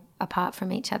people apart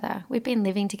from each other. We've been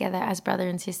living together as brother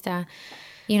and sister,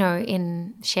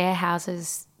 in share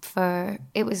houses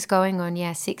it was going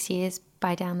on, 6 years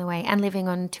by down the way, and living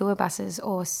on tour buses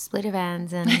or splitter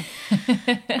vans and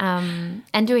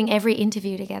and doing every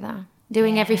interview together,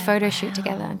 doing every photo shoot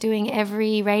together, doing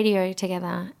every radio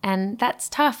together. And that's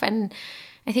tough. And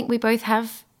I think we both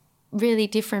have really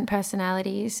different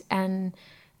personalities and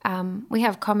we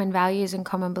have common values and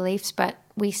common beliefs, but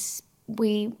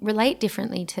we relate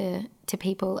differently to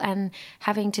people, and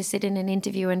having to sit in an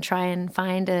interview and try and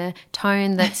find a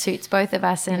tone that suits both of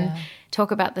us and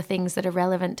talk about the things that are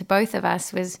relevant to both of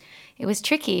us was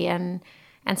tricky, and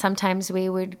sometimes we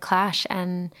would clash,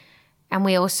 and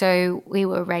we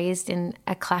were raised in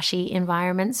a clashy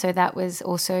environment, so that was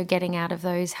also getting out of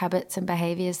those habits and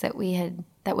behaviors that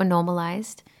were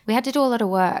normalized. We had to do a lot of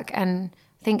work, and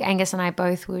I think Angus and I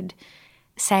both would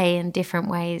say in different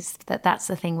ways that that's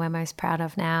the thing we're most proud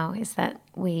of now, is that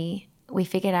we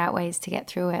figured out ways to get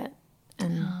through it.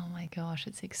 Oh my gosh,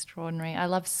 it's extraordinary. I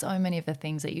love so many of the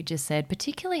things that you just said,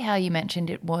 particularly how you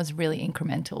mentioned it was really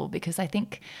incremental, because I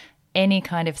think any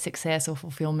kind of success or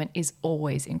fulfillment is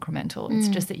always incremental. It's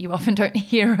just that you often don't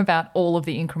hear about all of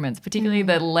the increments, particularly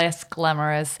the less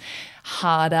glamorous,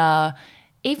 harder.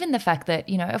 Even the fact that,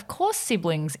 of course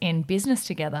siblings in business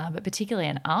together, but particularly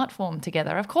in art form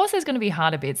together, of course there's going to be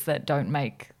harder bits that don't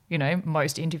make,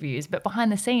 most interviews. But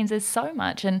behind the scenes there's so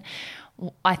much. And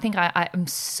I think I am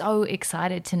so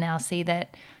excited to now see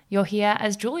that you're here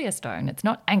as Julia Stone. It's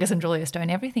not Angus and Julia Stone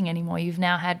everything anymore. You've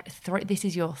now had this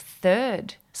is your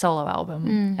third solo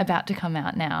album about to come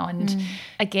out now. And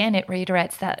again, it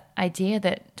reiterates that idea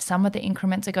that some of the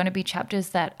increments are going to be chapters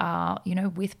that are,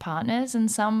 with partners, and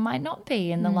some might not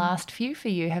be. And the last few for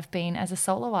you have been as a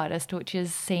solo artist, which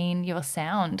has seen your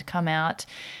sound come out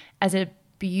as a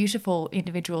beautiful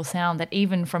individual sound that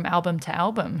even from album to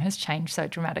album has changed so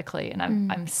dramatically. And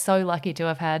I'm so lucky to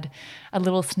have had a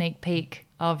little sneak peek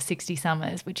of 60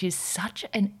 Summers, which is such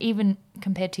an, even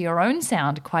compared to your own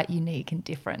sound, quite unique and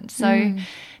different. So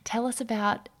tell us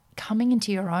about coming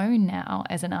into your own now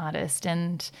as an artist,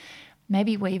 and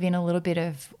maybe weave in a little bit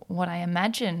of what I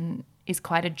imagine is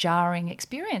quite a jarring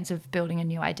experience of building a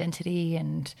new identity.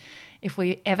 And if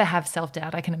we ever have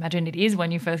self-doubt, I can imagine it is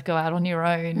when you first go out on your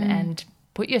own and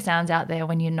put your sounds out there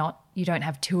when you don't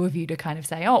have two of you to kind of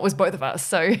say, oh, it was both of us.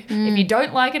 So if you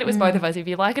don't like it, it was both of us. If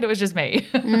you like it, it was just me.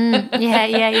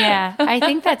 Yeah. I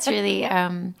think that's really,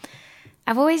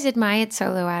 I've always admired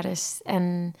solo artists,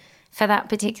 and for that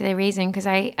particular reason, because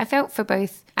I felt for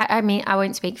both, I mean, I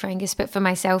won't speak for Angus, but for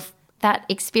myself, that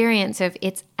experience of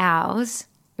it's ours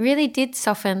really did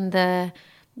soften the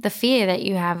fear that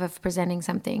you have of presenting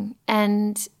something.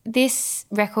 And this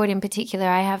record in particular,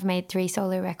 I have made 3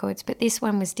 solo records, but this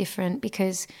one was different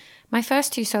because my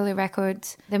first 2 solo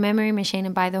records, The Memory Machine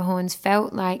and By the Horns,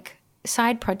 felt like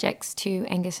side projects to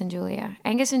Angus and Julia.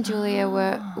 Angus and Julia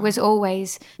was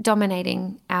always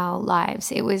dominating our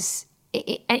lives. It was,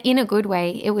 in a good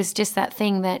way, it was just that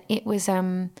thing that it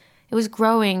was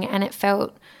growing, and it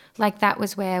felt like that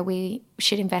was where we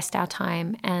should invest our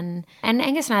time. And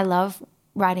Angus and I love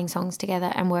writing songs together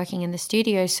and working in the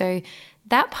studio. So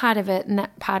that part of it and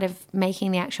that part of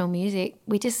making the actual music,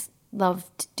 we just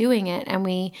loved doing it. And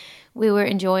we were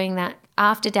enjoying that.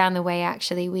 After Down the Way,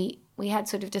 actually, we had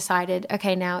sort of decided,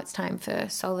 okay, now it's time for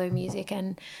solo music.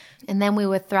 And then we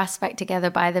were thrust back together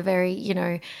by the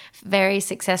very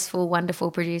successful,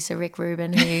 wonderful producer, Rick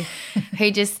Rubin,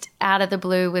 who just out of the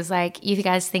blue was like, you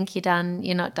guys think you're done,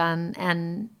 you're not done.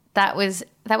 And that was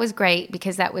great,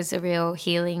 because that was a real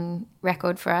healing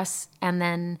record for us. And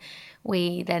then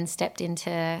we then stepped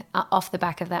into, off the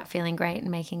back of that, Feeling Great and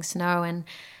making Snow. And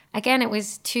again, it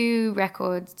was 2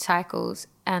 record cycles,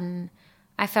 and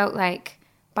I felt like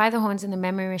By the Horns and The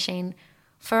Memory Machine,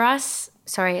 for us,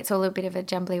 sorry, it's all a bit of a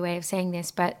jumbly way of saying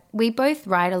this, but we both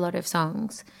write a lot of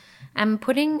songs. And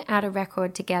putting out a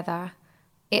record together,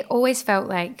 it always felt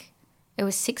like it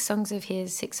was 6 songs of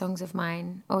his, 6 songs of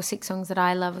mine, or 6 songs that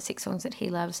I love or 6 songs that he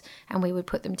loves, and we would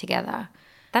put them together.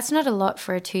 That's not a lot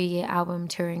for a 2-year album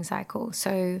touring cycle.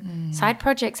 So side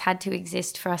projects had to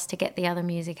exist for us to get the other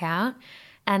music out.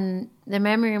 And The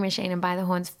Memory Machine and By the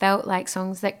Horns felt like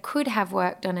songs that could have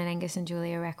worked on an Angus and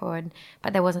Julia record,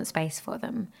 but there wasn't space for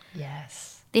them.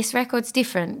 Yes. This record's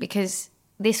different because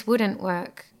this wouldn't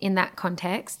work in that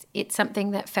context. It's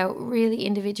something that felt really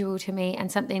individual to me, and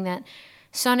something that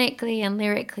sonically and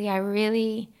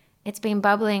lyrically it's been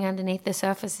bubbling underneath the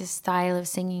surface, this style of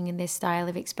singing and this style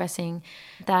of expressing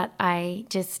that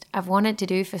I've wanted to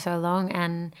do for so long.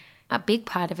 And a big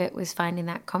part of it was finding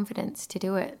that confidence to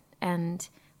do it, and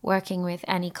working with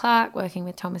Annie Clark, working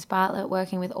with Thomas Bartlett,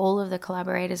 working with all of the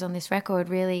collaborators on this record,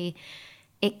 really,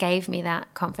 it gave me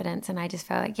that confidence. And I just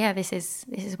felt like, yeah, this is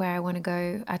where I want to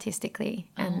go artistically.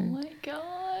 And oh my gosh.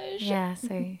 Yeah,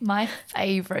 so my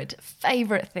favorite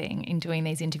thing in doing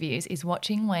these interviews is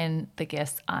watching when the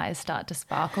guests' eyes start to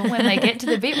sparkle when they get to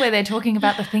the bit where they're talking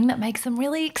about the thing that makes them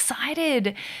really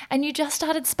excited, and you just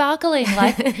started sparkling,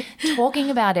 like talking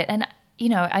about it. And you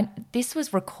know, this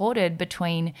was recorded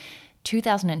between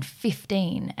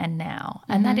 2015 and now,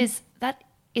 and that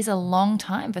is a long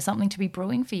time for something to be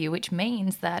brewing for you, which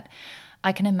means that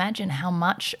I can imagine how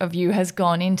much of you has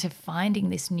gone into finding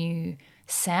this new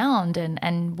sound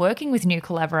and working with new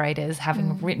collaborators,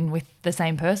 having written with the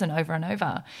same person over and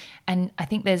over. And I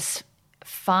think there's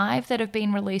 5 that have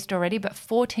been released already, but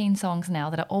 14 songs now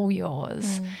that are all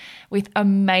yours with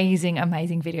amazing,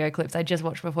 amazing video clips. I just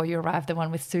watched before you arrived the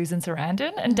one with Susan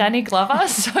Sarandon and Danny Glover.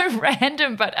 So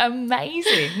random, but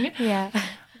amazing. yeah.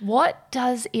 What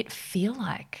does it feel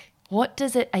like?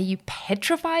 Are you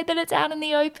petrified that it's out in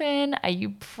the open? Are you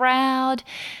proud?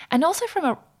 And also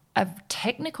from a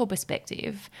technical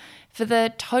perspective, for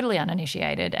the totally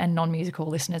uninitiated and non-musical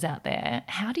listeners out there,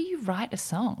 how do you write a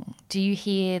song? Do you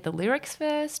hear the lyrics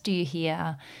first?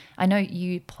 I know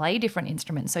you play different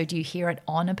instruments, so do you hear it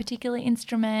on a particular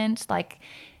instrument? Like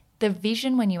the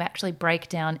vision when you actually break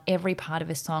down every part of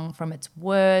a song, from its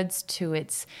words to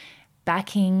its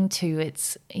backing to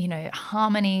its,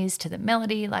 harmonies to the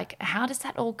melody, like how does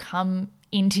that all come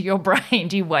into your brain?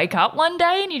 Do you wake up one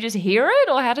day and you just hear it,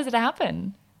 or how does it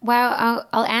happen? Well,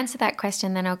 I'll answer that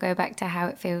question, then I'll go back to how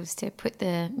it feels to put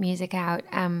the music out.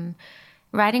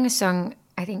 Writing a song,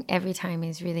 I think every time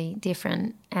is really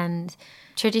different. And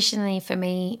traditionally for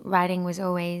me, writing was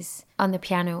always on the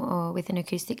piano or with an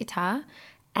acoustic guitar.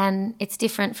 And it's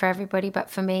different for everybody,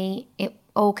 but for me, it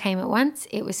all came at once.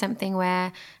 It was something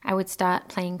where I would start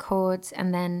playing chords,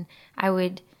 and then I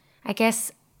would, I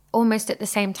guess, almost at the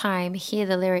same time, hear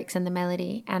the lyrics and the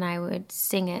melody, and I would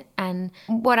sing it. And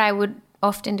what I would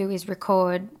often do is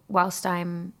record whilst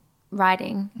I'm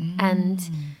writing. And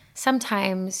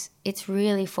sometimes it's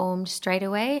really formed straight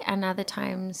away, and other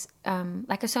times,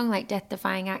 like a song like Death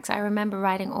Defying Acts, I remember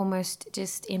writing almost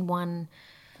just in one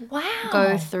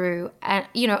go through,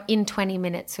 in 20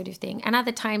 minutes sort of thing. And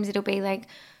other times it'll be like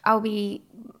I'll be,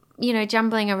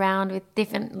 jumbling around with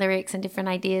different lyrics and different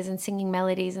ideas and singing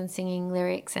melodies and singing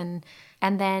lyrics, and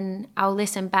then I'll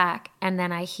listen back and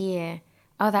then I hear,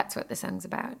 oh, that's what the song's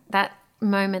about. That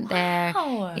moment there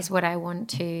is what I want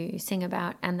to sing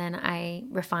about, and then I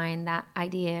refine that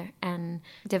idea and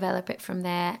develop it from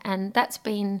there. And that's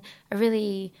been a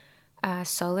really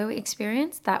solo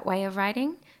experience, that way of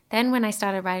writing. Then when I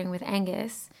started writing with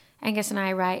Angus and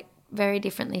I write very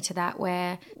differently to that,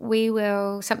 where we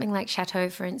will, something like Chateau,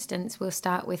 for instance, we'll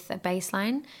start with a bass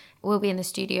line. We'll be in the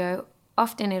studio.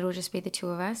 Often it'll just be the two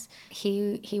of us.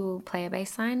 He will play a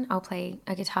bass line. I'll play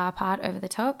a guitar part over the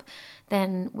top.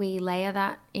 Then we layer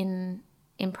that in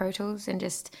Pro Tools and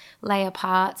just layer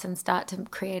parts and start to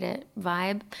create a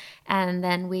vibe. And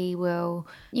then we will,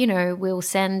 we'll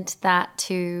send that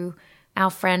to our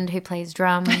friend who plays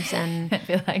drums and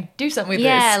be like, do something with this.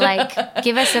 Yeah, like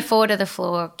give us a 4 to the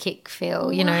floor kick feel,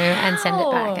 and send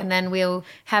it back. And then we'll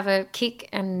have a kick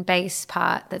and bass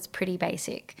part that's pretty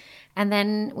basic. And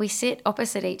then we sit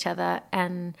opposite each other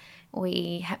and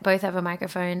we both have a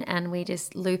microphone and we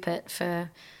just loop it for,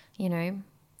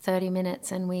 30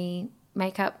 minutes and we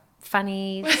make up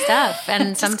funny stuff.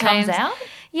 And sometimes comes out?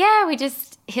 Yeah,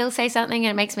 he'll say something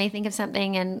and it makes me think of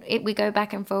something, and we go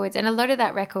back and forwards. And a lot of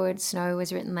that record, Snow,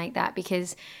 was written like that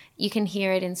because, you can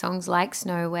hear it in songs like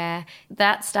Snow, where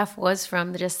that stuff was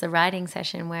from just the writing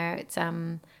session, where it's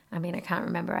I mean, I can't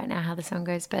remember right now how the song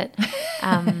goes, but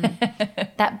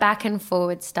that back and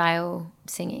forward style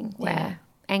singing where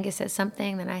Angus says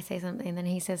something, then I say something, then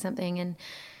he says something,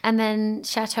 and then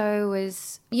Chateau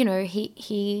was, you know,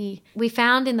 we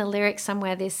found in the lyrics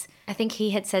somewhere this, I think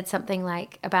he had said something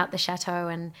like about the chateau,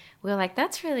 and we were like,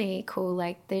 that's really cool,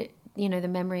 like the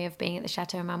memory of being at the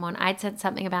Chateau Marmont. I'd said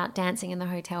something about dancing in the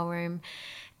hotel room,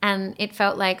 and it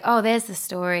felt like, oh, there's the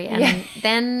story. And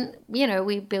then, you know,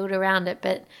 we build around it.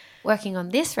 But working on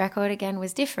this record again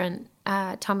was different.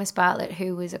 Thomas Bartlett,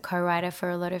 who was a co-writer for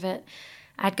a lot of it,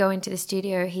 I'd go into the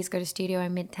studio. He's got a studio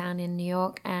in Midtown in New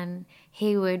York, and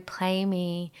he would play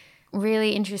me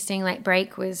really interesting, like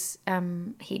break was,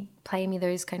 he'd play me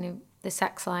those kind of the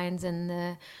sax lines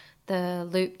and the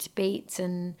looped beats,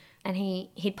 and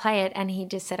he'd play it, and he'd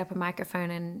just set up a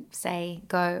microphone and say,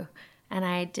 go. And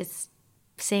I'd just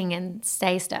sing and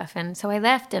say stuff. And so I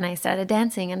left and I started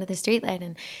dancing under the streetlight,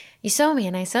 and you saw me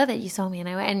and I saw that you saw me,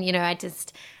 and you know,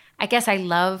 I guess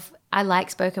I like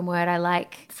spoken word, I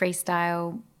like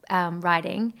freestyle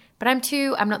writing, but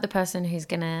I'm not the person who's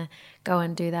gonna go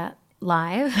and do that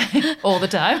live all the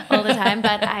time.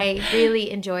 But I really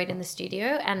enjoyed in the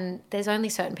studio, and there's only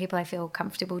certain people I feel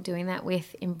comfortable doing that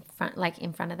with in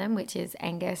front of them, which is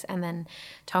Angus, and then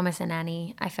Thomas and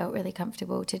Annie. I felt really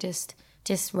comfortable to just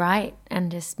write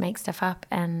and just make stuff up,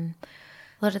 and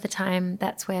a lot of the time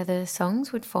that's where the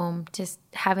songs would form, just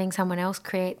having someone else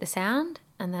create the sound,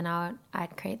 and then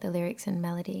I'd create the lyrics and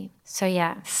melody. So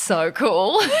yeah. So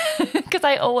cool. Because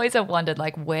I always have wondered,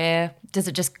 like, where does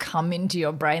it just come into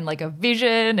your brain like a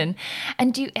vision?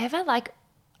 And do you ever, like,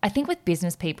 I think with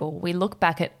business people, we look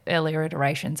back at earlier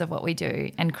iterations of what we do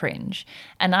and cringe.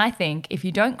 And I think if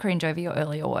you don't cringe over your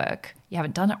earlier work, you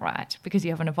haven't done it right because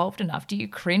you haven't evolved enough. Do you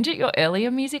cringe at your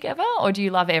earlier music ever, or do you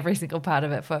love every single part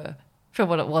of it for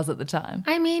what it was at the time?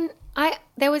 I mean,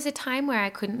 there was a time where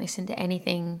I couldn't listen to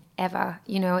anything ever.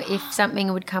 You know, if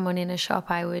something would come on in a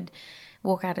shop, I would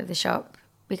walk out of the shop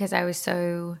because I was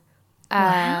so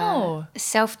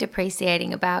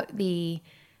self-depreciating about the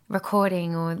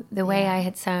recording or the way I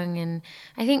had sung. And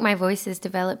I think my voice has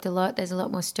developed a lot. There's a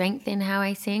lot more strength in how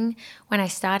I sing. When I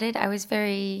started, I was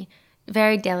very,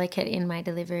 very delicate in my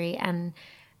delivery, and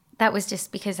that was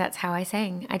just because that's how I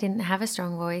sang. I didn't have a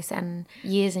strong voice, and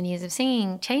years of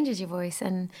singing changes your voice.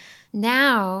 And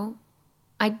now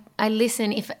I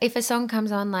listen, if a song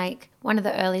comes on, like one of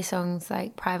the early songs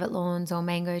like Private Lawns or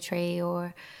Mango Tree,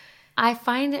 or I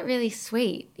find it really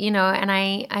sweet, you know, and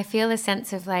I feel a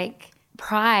sense of like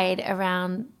pride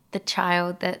around the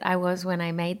child that I was when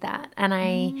I made that. And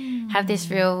I have this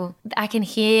I can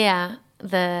hear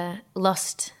the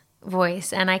lost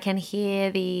voice, and I can hear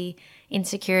the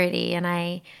insecurity, and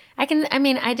I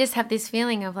just have this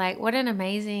feeling of like, what an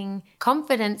amazing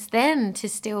confidence then to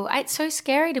still, it's so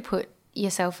scary to put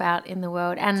yourself out in the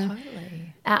world. And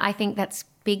totally. I think that's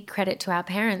big credit to our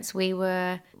parents. We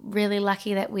were really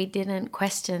lucky that we didn't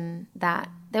question that.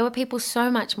 There were people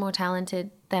so much more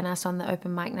talented than us on the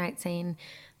open mic night scene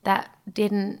that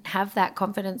didn't have that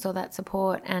confidence or that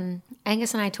support. And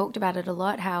Angus and I talked about it a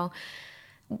lot, how,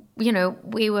 you know,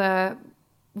 we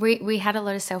had a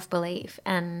lot of self-belief,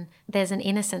 and there's an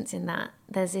innocence in that.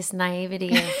 There's this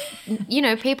naivety of, you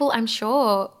know, people, I'm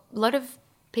sure a lot of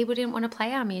people didn't want to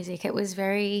play our music. It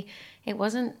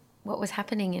wasn't what was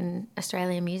happening in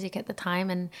Australian music at the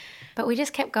time. But we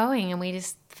just kept going, and we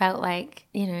just felt like,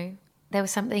 you know, there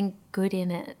was something good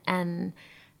in it. And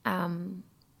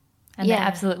there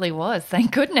absolutely was,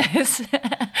 thank goodness.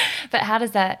 But how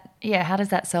does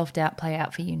that self-doubt play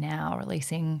out for you now,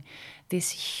 releasing this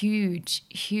huge,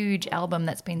 huge album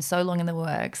that's been so long in the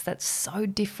works, that's so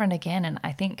different again? And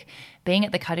I think being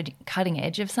at the cutting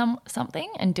edge of something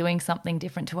and doing something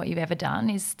different to what you've ever done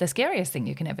is the scariest thing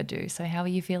you can ever do. So how are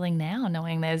you feeling now,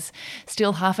 knowing there's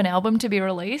still half an album to be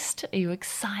released? Are you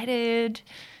excited?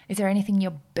 Is there anything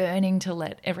you're burning to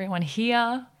let everyone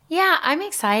hear? Yeah, I'm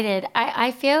excited.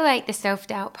 I feel like the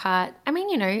self-doubt part, I mean,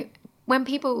 you know, when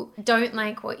people don't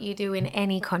like what you do in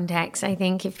any context, I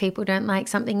think if people don't like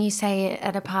something you say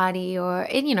at a party, or,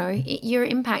 you know, you're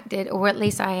impacted, or at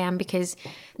least I am, because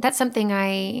that's something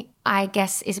I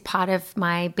guess is part of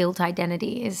my built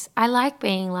identity, is I like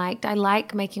being liked. I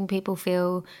like making people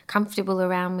feel comfortable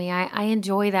around me. I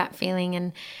enjoy that feeling.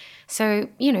 And so,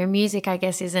 you know, music, I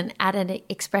guess, is an added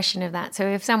expression of that. So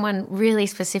if someone really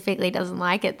specifically doesn't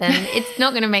like it, then it's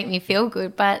not going to make me feel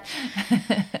good. But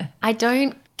I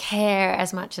don't care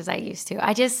as much as I used to.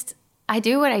 I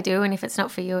do what I do, and if it's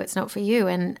not for you, it's not for you.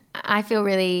 And I feel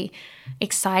really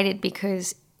excited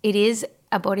because it is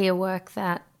a body of work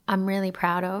that I'm really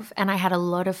proud of and I had a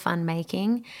lot of fun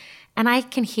making. And I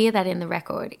can hear that in the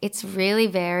record. It's really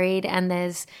varied, and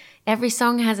every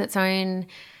song has its own,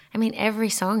 every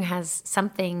song has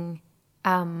something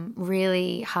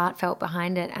really heartfelt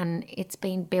behind it, and it's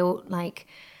been built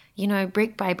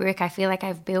brick by brick. I feel like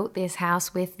I've built this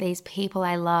house with these people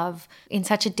I love in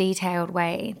such a detailed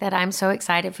way that I'm so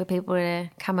excited for people to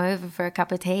come over for a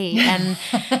cup of tea. And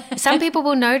some people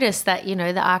will notice that,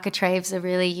 the architraves are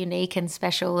really unique and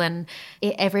special, and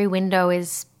every window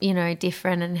is,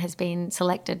 different and has been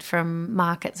selected from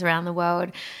markets around the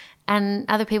world. And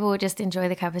other people will just enjoy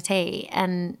the cup of tea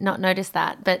and not notice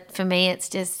that. But for me, it's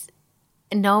just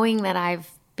knowing that I've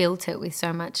built it with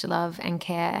so much love and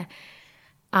care.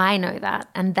 I know that,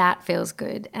 and that feels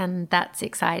good, and that's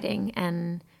exciting.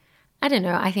 And I don't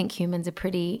know, I think humans are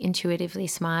pretty intuitively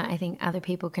smart. I think other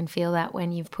people can feel that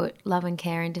when you've put love and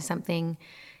care into something,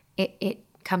 it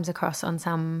comes across on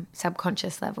some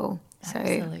subconscious level.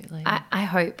 Absolutely. So I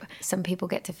hope some people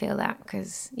get to feel that,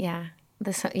 because,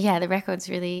 the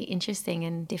record's really interesting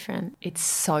and different. It's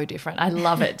so different. I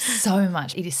love it so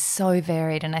much. It is so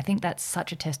varied, and I think that's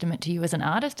such a testament to you as an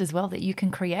artist as well, that you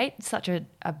can create such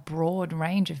a broad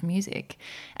range of music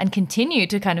and continue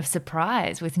to kind of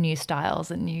surprise with new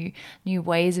styles and new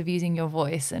ways of using your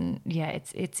voice. And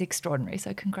it's extraordinary.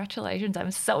 So congratulations. I'm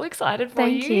so excited for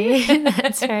you. Thank you.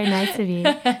 That's very nice of you.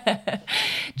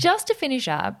 Just to finish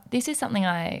up, this is something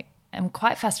I am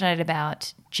quite fascinated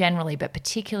about generally, but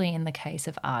particularly in the case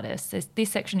of artists. This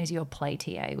section is your play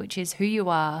TA, which is who you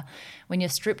are when you're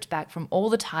stripped back from all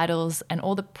the titles and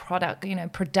all the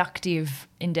productive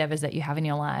endeavors that you have in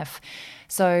your life.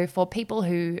 So for people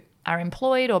who are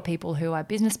employed or people who are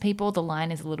business people, the line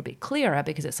is a little bit clearer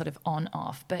because it's sort of on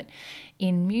off. But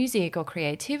in music or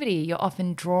creativity, you're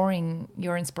often drawing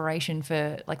your inspiration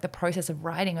for the process of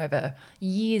writing over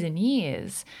years and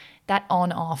years. That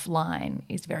on-off line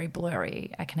is very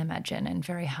blurry, I can imagine, and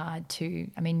very hard to,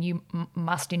 you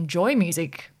must enjoy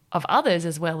music of others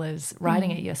as well as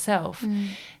writing it yourself.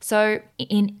 So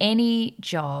in any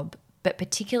job, but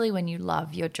particularly when you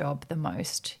love your job the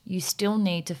most, you still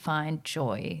need to find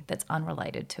joy that's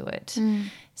unrelated to it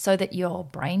so that your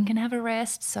brain can have a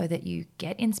rest, so that you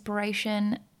get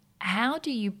inspiration. How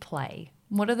do you play?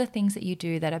 What are the things that you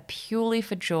do that are purely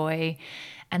for joy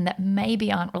and that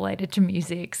maybe aren't related to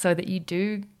music, so that you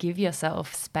do give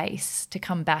yourself space to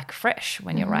come back fresh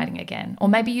when you're writing again? Or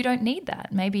maybe you don't need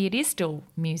that. Maybe it is still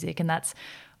music and that's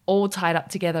all tied up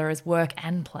together as work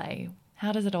and play.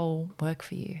 How does it all work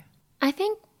for you? I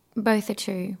think both are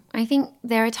true. I think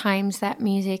there are times that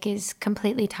music is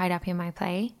completely tied up in my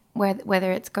play,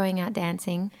 whether it's going out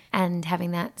dancing and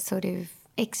having that sort of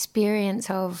experience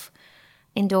of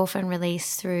endorphin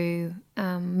release through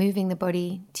moving the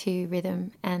body to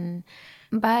rhythm.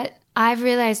 But I've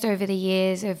realized over the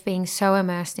years of being so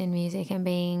immersed in music and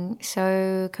being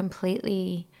so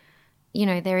completely,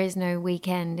 there is no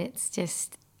weekend. It's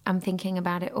just, I'm thinking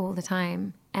about it all the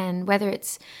time. And whether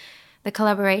it's the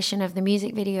collaboration of the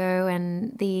music video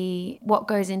and what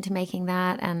goes into making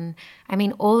that, and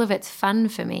all of it's fun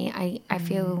for me. I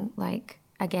feel like,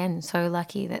 again, so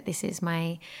lucky that this is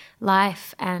my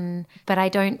life, but I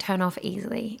don't turn off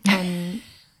easily. And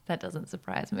that doesn't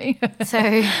surprise me. So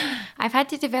I've had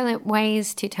to develop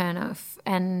ways to turn off,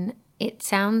 and it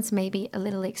sounds maybe a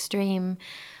little extreme,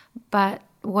 but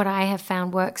what I have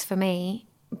found works for me,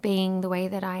 being the way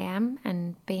that I am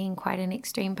and being quite an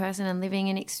extreme person and living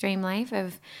an extreme life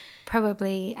of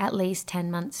probably at least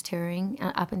 10 months touring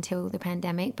up until the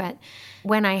pandemic. But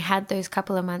when I had those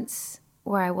couple of months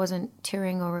where I wasn't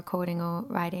touring or recording or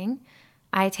writing,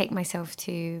 I take myself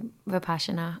to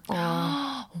Vipassana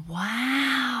or...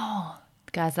 Wow.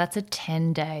 Guys, that's a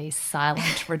 10-day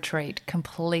silent retreat,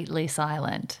 completely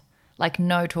silent,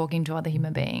 no talking to other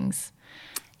human beings.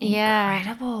 Yeah.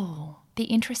 Incredible. The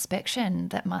introspection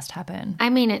that must happen.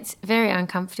 It's very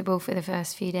uncomfortable for the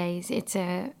first few days. It's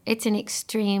an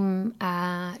extreme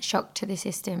shock to the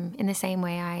system, in the same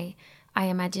way I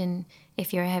imagine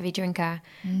if you're a heavy drinker,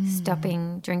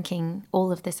 stopping drinking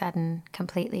all of the sudden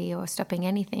completely, or stopping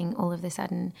anything all of the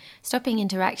sudden, stopping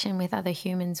interaction with other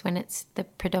humans when it's the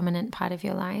predominant part of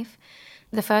your life.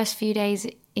 The first few days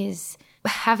is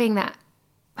having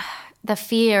the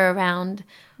fear around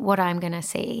what I'm going to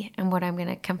see and what I'm going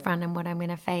to confront and what I'm going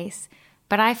to face.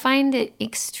 But I find it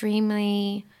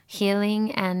extremely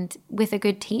healing, and with a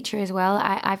good teacher as well.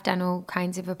 I've done all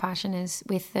kinds of Vipassanas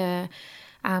with the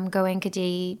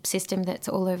Goenkaji system that's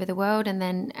all over the world, and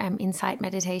then insight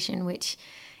meditation, which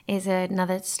is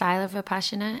another style of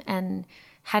Vipassana, and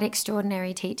had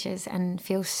extraordinary teachers and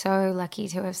feel so lucky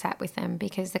to have sat with them,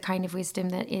 because the kind of wisdom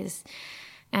that is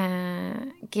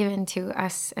given to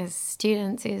us as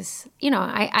students is,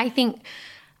 I think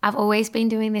I've always been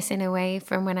doing this in a way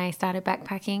from when I started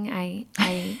backpacking. I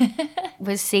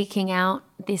was seeking out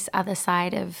this other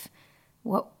side of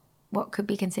what could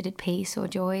be considered peace or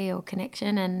joy or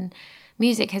connection, and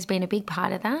music has been a big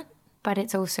part of that, but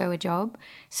it's also a job.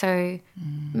 So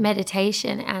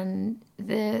meditation and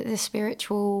the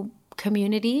spiritual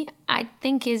community, I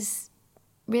think, is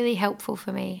really helpful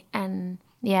for me. And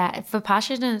yeah, for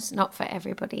Vipassana, it's not for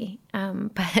everybody,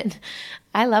 but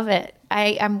I love it.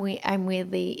 I'm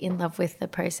weirdly in love with the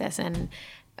process, and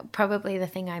probably the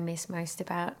thing I miss most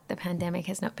about the pandemic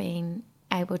has not been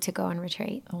able to go on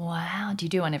retreat. Wow. Do you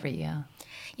do one every year?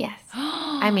 Yes.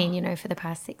 I mean, for the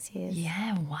past 6 years.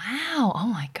 Yeah, wow. Oh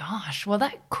my gosh. Well,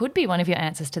 that could be one of your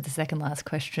answers to the second last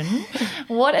question.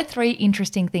 What are 3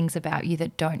 interesting things about you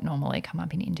that don't normally come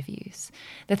up in interviews?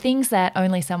 The things that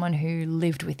only someone who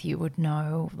lived with you would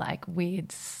know, like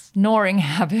weird snoring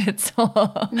habits or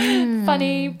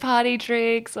funny party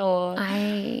tricks or...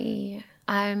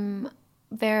 I'm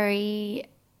very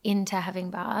into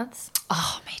having baths.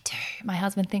 Oh, me too. My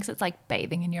husband thinks it's like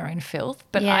bathing in your own filth,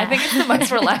 but I think it's the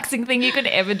most relaxing thing you could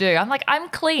ever do. I'm like, I'm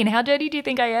clean. How dirty do you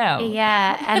think I am?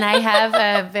 Yeah, and I have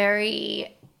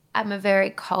I'm a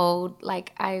very cold,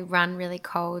 like I run really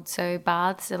cold, so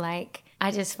baths are like,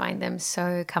 I just find them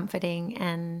so comforting,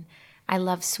 and I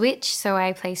love Switch, so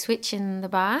I play Switch in the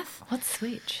bath. What's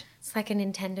Switch? It's like a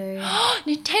Nintendo.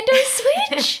 Nintendo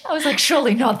Switch? I was like,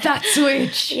 surely not that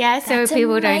Switch. Yeah, so That's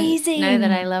people amazing. don't know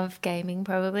that I love gaming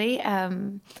probably.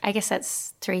 I guess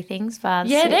that's 3 things. Baths,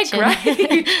 Yeah, they're Switch, and-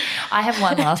 great. I have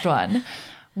one last one.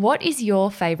 What is your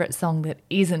favourite song that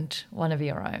isn't one of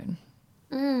your own?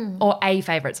 Or a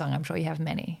favourite song? I'm sure you have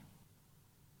many.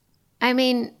 I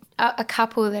mean, a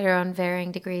couple that are on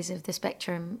varying degrees of the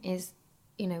spectrum is,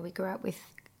 we grew up with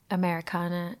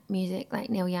Americana music like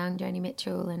Neil Young, Joni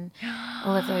Mitchell, and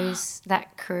all of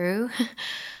that crew.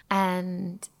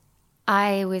 And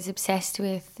I was obsessed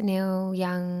with Neil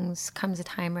Young's Comes a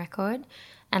Time record,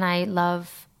 and I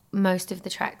love most of the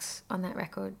tracks on that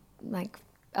record, like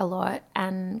a lot.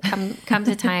 And Comes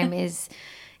a Time is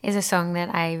a song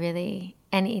that I really,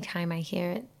 anytime I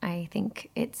hear it, I think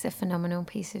it's a phenomenal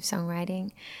piece of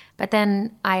songwriting. But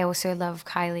then I also love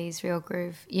Kylie's Real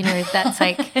Groove. That's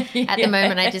like, at the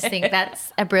moment, I just think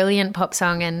that's a brilliant pop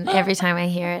song, and every time I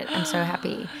hear it, I'm so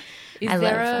happy. Is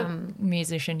there a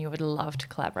musician you would love to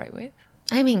collaborate with?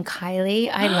 I mean,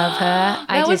 Kylie, I love her.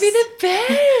 That would be the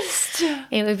best.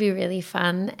 It would be really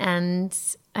fun, and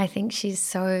I think she's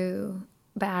so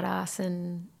badass,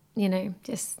 and,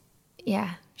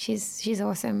 she's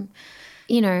awesome.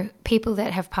 People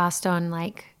that have passed on,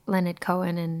 like Leonard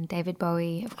Cohen and David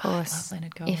Bowie, of course. I love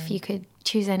Leonard Cohen. If you could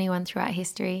choose anyone throughout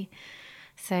history.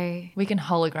 So we can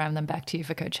hologram them back to you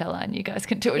for Coachella, and you guys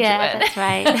can do a yeah, duet. that's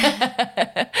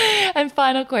right. And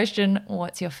final question,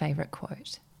 what's your favourite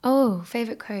quote? Oh,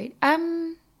 favourite quote.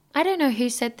 I don't know who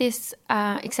said this,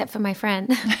 except for my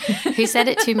friend, who said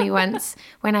it to me once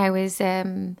when I was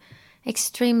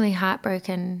extremely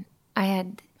heartbroken. I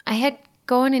had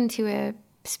gone into a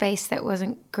space that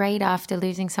wasn't great after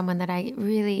losing someone that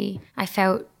I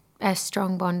felt a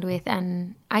strong bond with,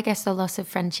 and I guess the loss of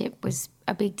friendship was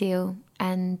a big deal.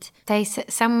 And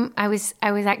I was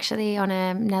actually on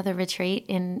another retreat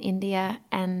in India,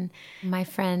 and my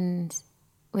friend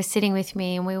was sitting with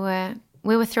me, and we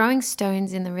were throwing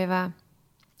stones in the river.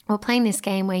 We're playing this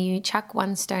game where you chuck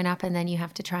one stone up and then you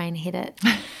have to try and hit it.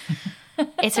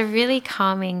 It's a really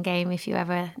calming game if you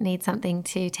ever need something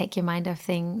to take your mind off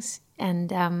things.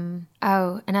 And,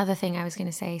 another thing I was going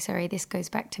to say, sorry, this goes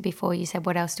back to before you said,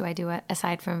 what else do I do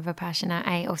aside from Vipassana?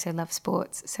 I also love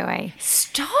sports. So I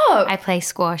play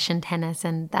squash and tennis,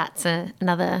 and that's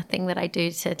another thing that I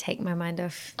do to take my mind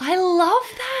off I love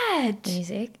that.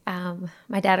 music.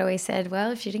 My dad always said,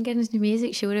 well, if she didn't get into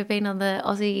music, she would have been on the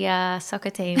Aussie soccer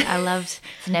team. I loved...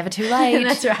 It's never too late.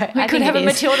 That's right. We could have a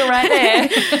Matilda right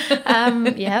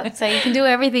there. Yeah, so you can do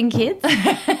everything, kids.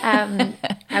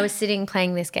 I was sitting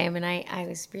playing this game, and I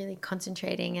was really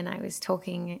concentrating, and I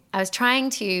was trying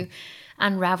to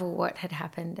unravel what had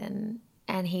happened,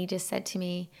 and he just said to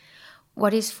me,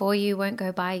 what is for you won't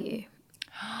go by you.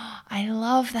 I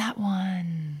love that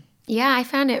one. Yeah, I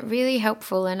found it really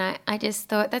helpful, and I just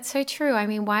thought that's so true. I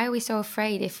mean, why are we so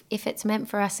afraid? If it's meant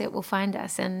for us, it will find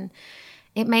us. And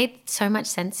it made so much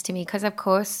sense to me because, of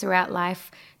course, throughout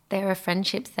life, there are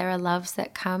friendships, there are loves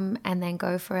that come and then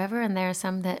go forever, and there are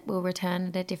some that will return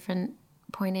at a different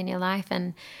point in your life,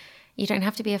 and you don't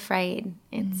have to be afraid.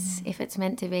 If it's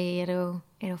meant to be, it'll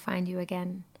find you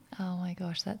again. Oh my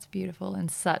gosh, that's beautiful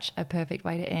and such a perfect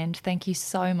way to end. Thank you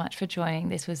so much for joining.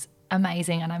 This was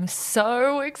amazing. And I'm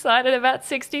so excited about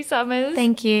 60 Summers.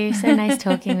 Thank you. So nice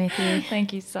talking with you.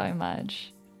 Thank you so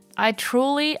much. I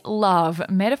truly love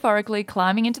metaphorically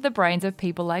climbing into the brains of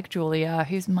people like Julia,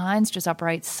 whose minds just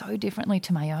operate so differently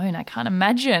to my own. I can't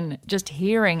imagine just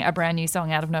hearing a brand new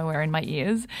song out of nowhere in my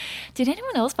ears. Did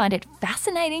anyone else find it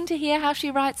fascinating to hear how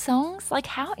she writes songs? Like,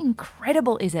 how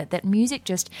incredible is it that music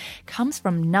just comes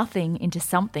from nothing into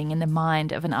something in the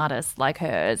mind of an artist like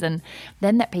hers, and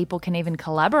then that people can even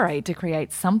collaborate to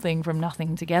create something from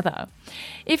nothing together?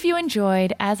 If you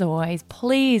enjoyed, as always,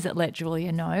 please let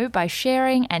Julia know by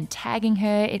sharing and tagging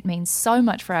her. It means so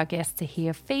much for our guests to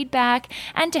hear feedback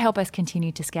and to help us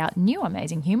continue to scout new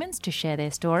amazing humans to share their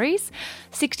stories.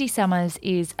 60 Summers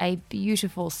is a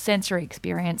beautiful sensory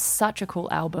experience, such a cool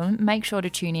album. Make sure to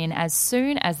tune in as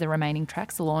soon as the remaining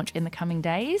tracks launch in the coming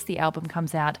days. The album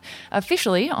comes out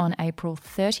officially on April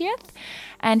 30th.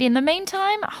 And in the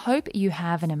meantime, hope you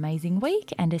have an amazing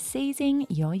week and are seizing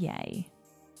your yay.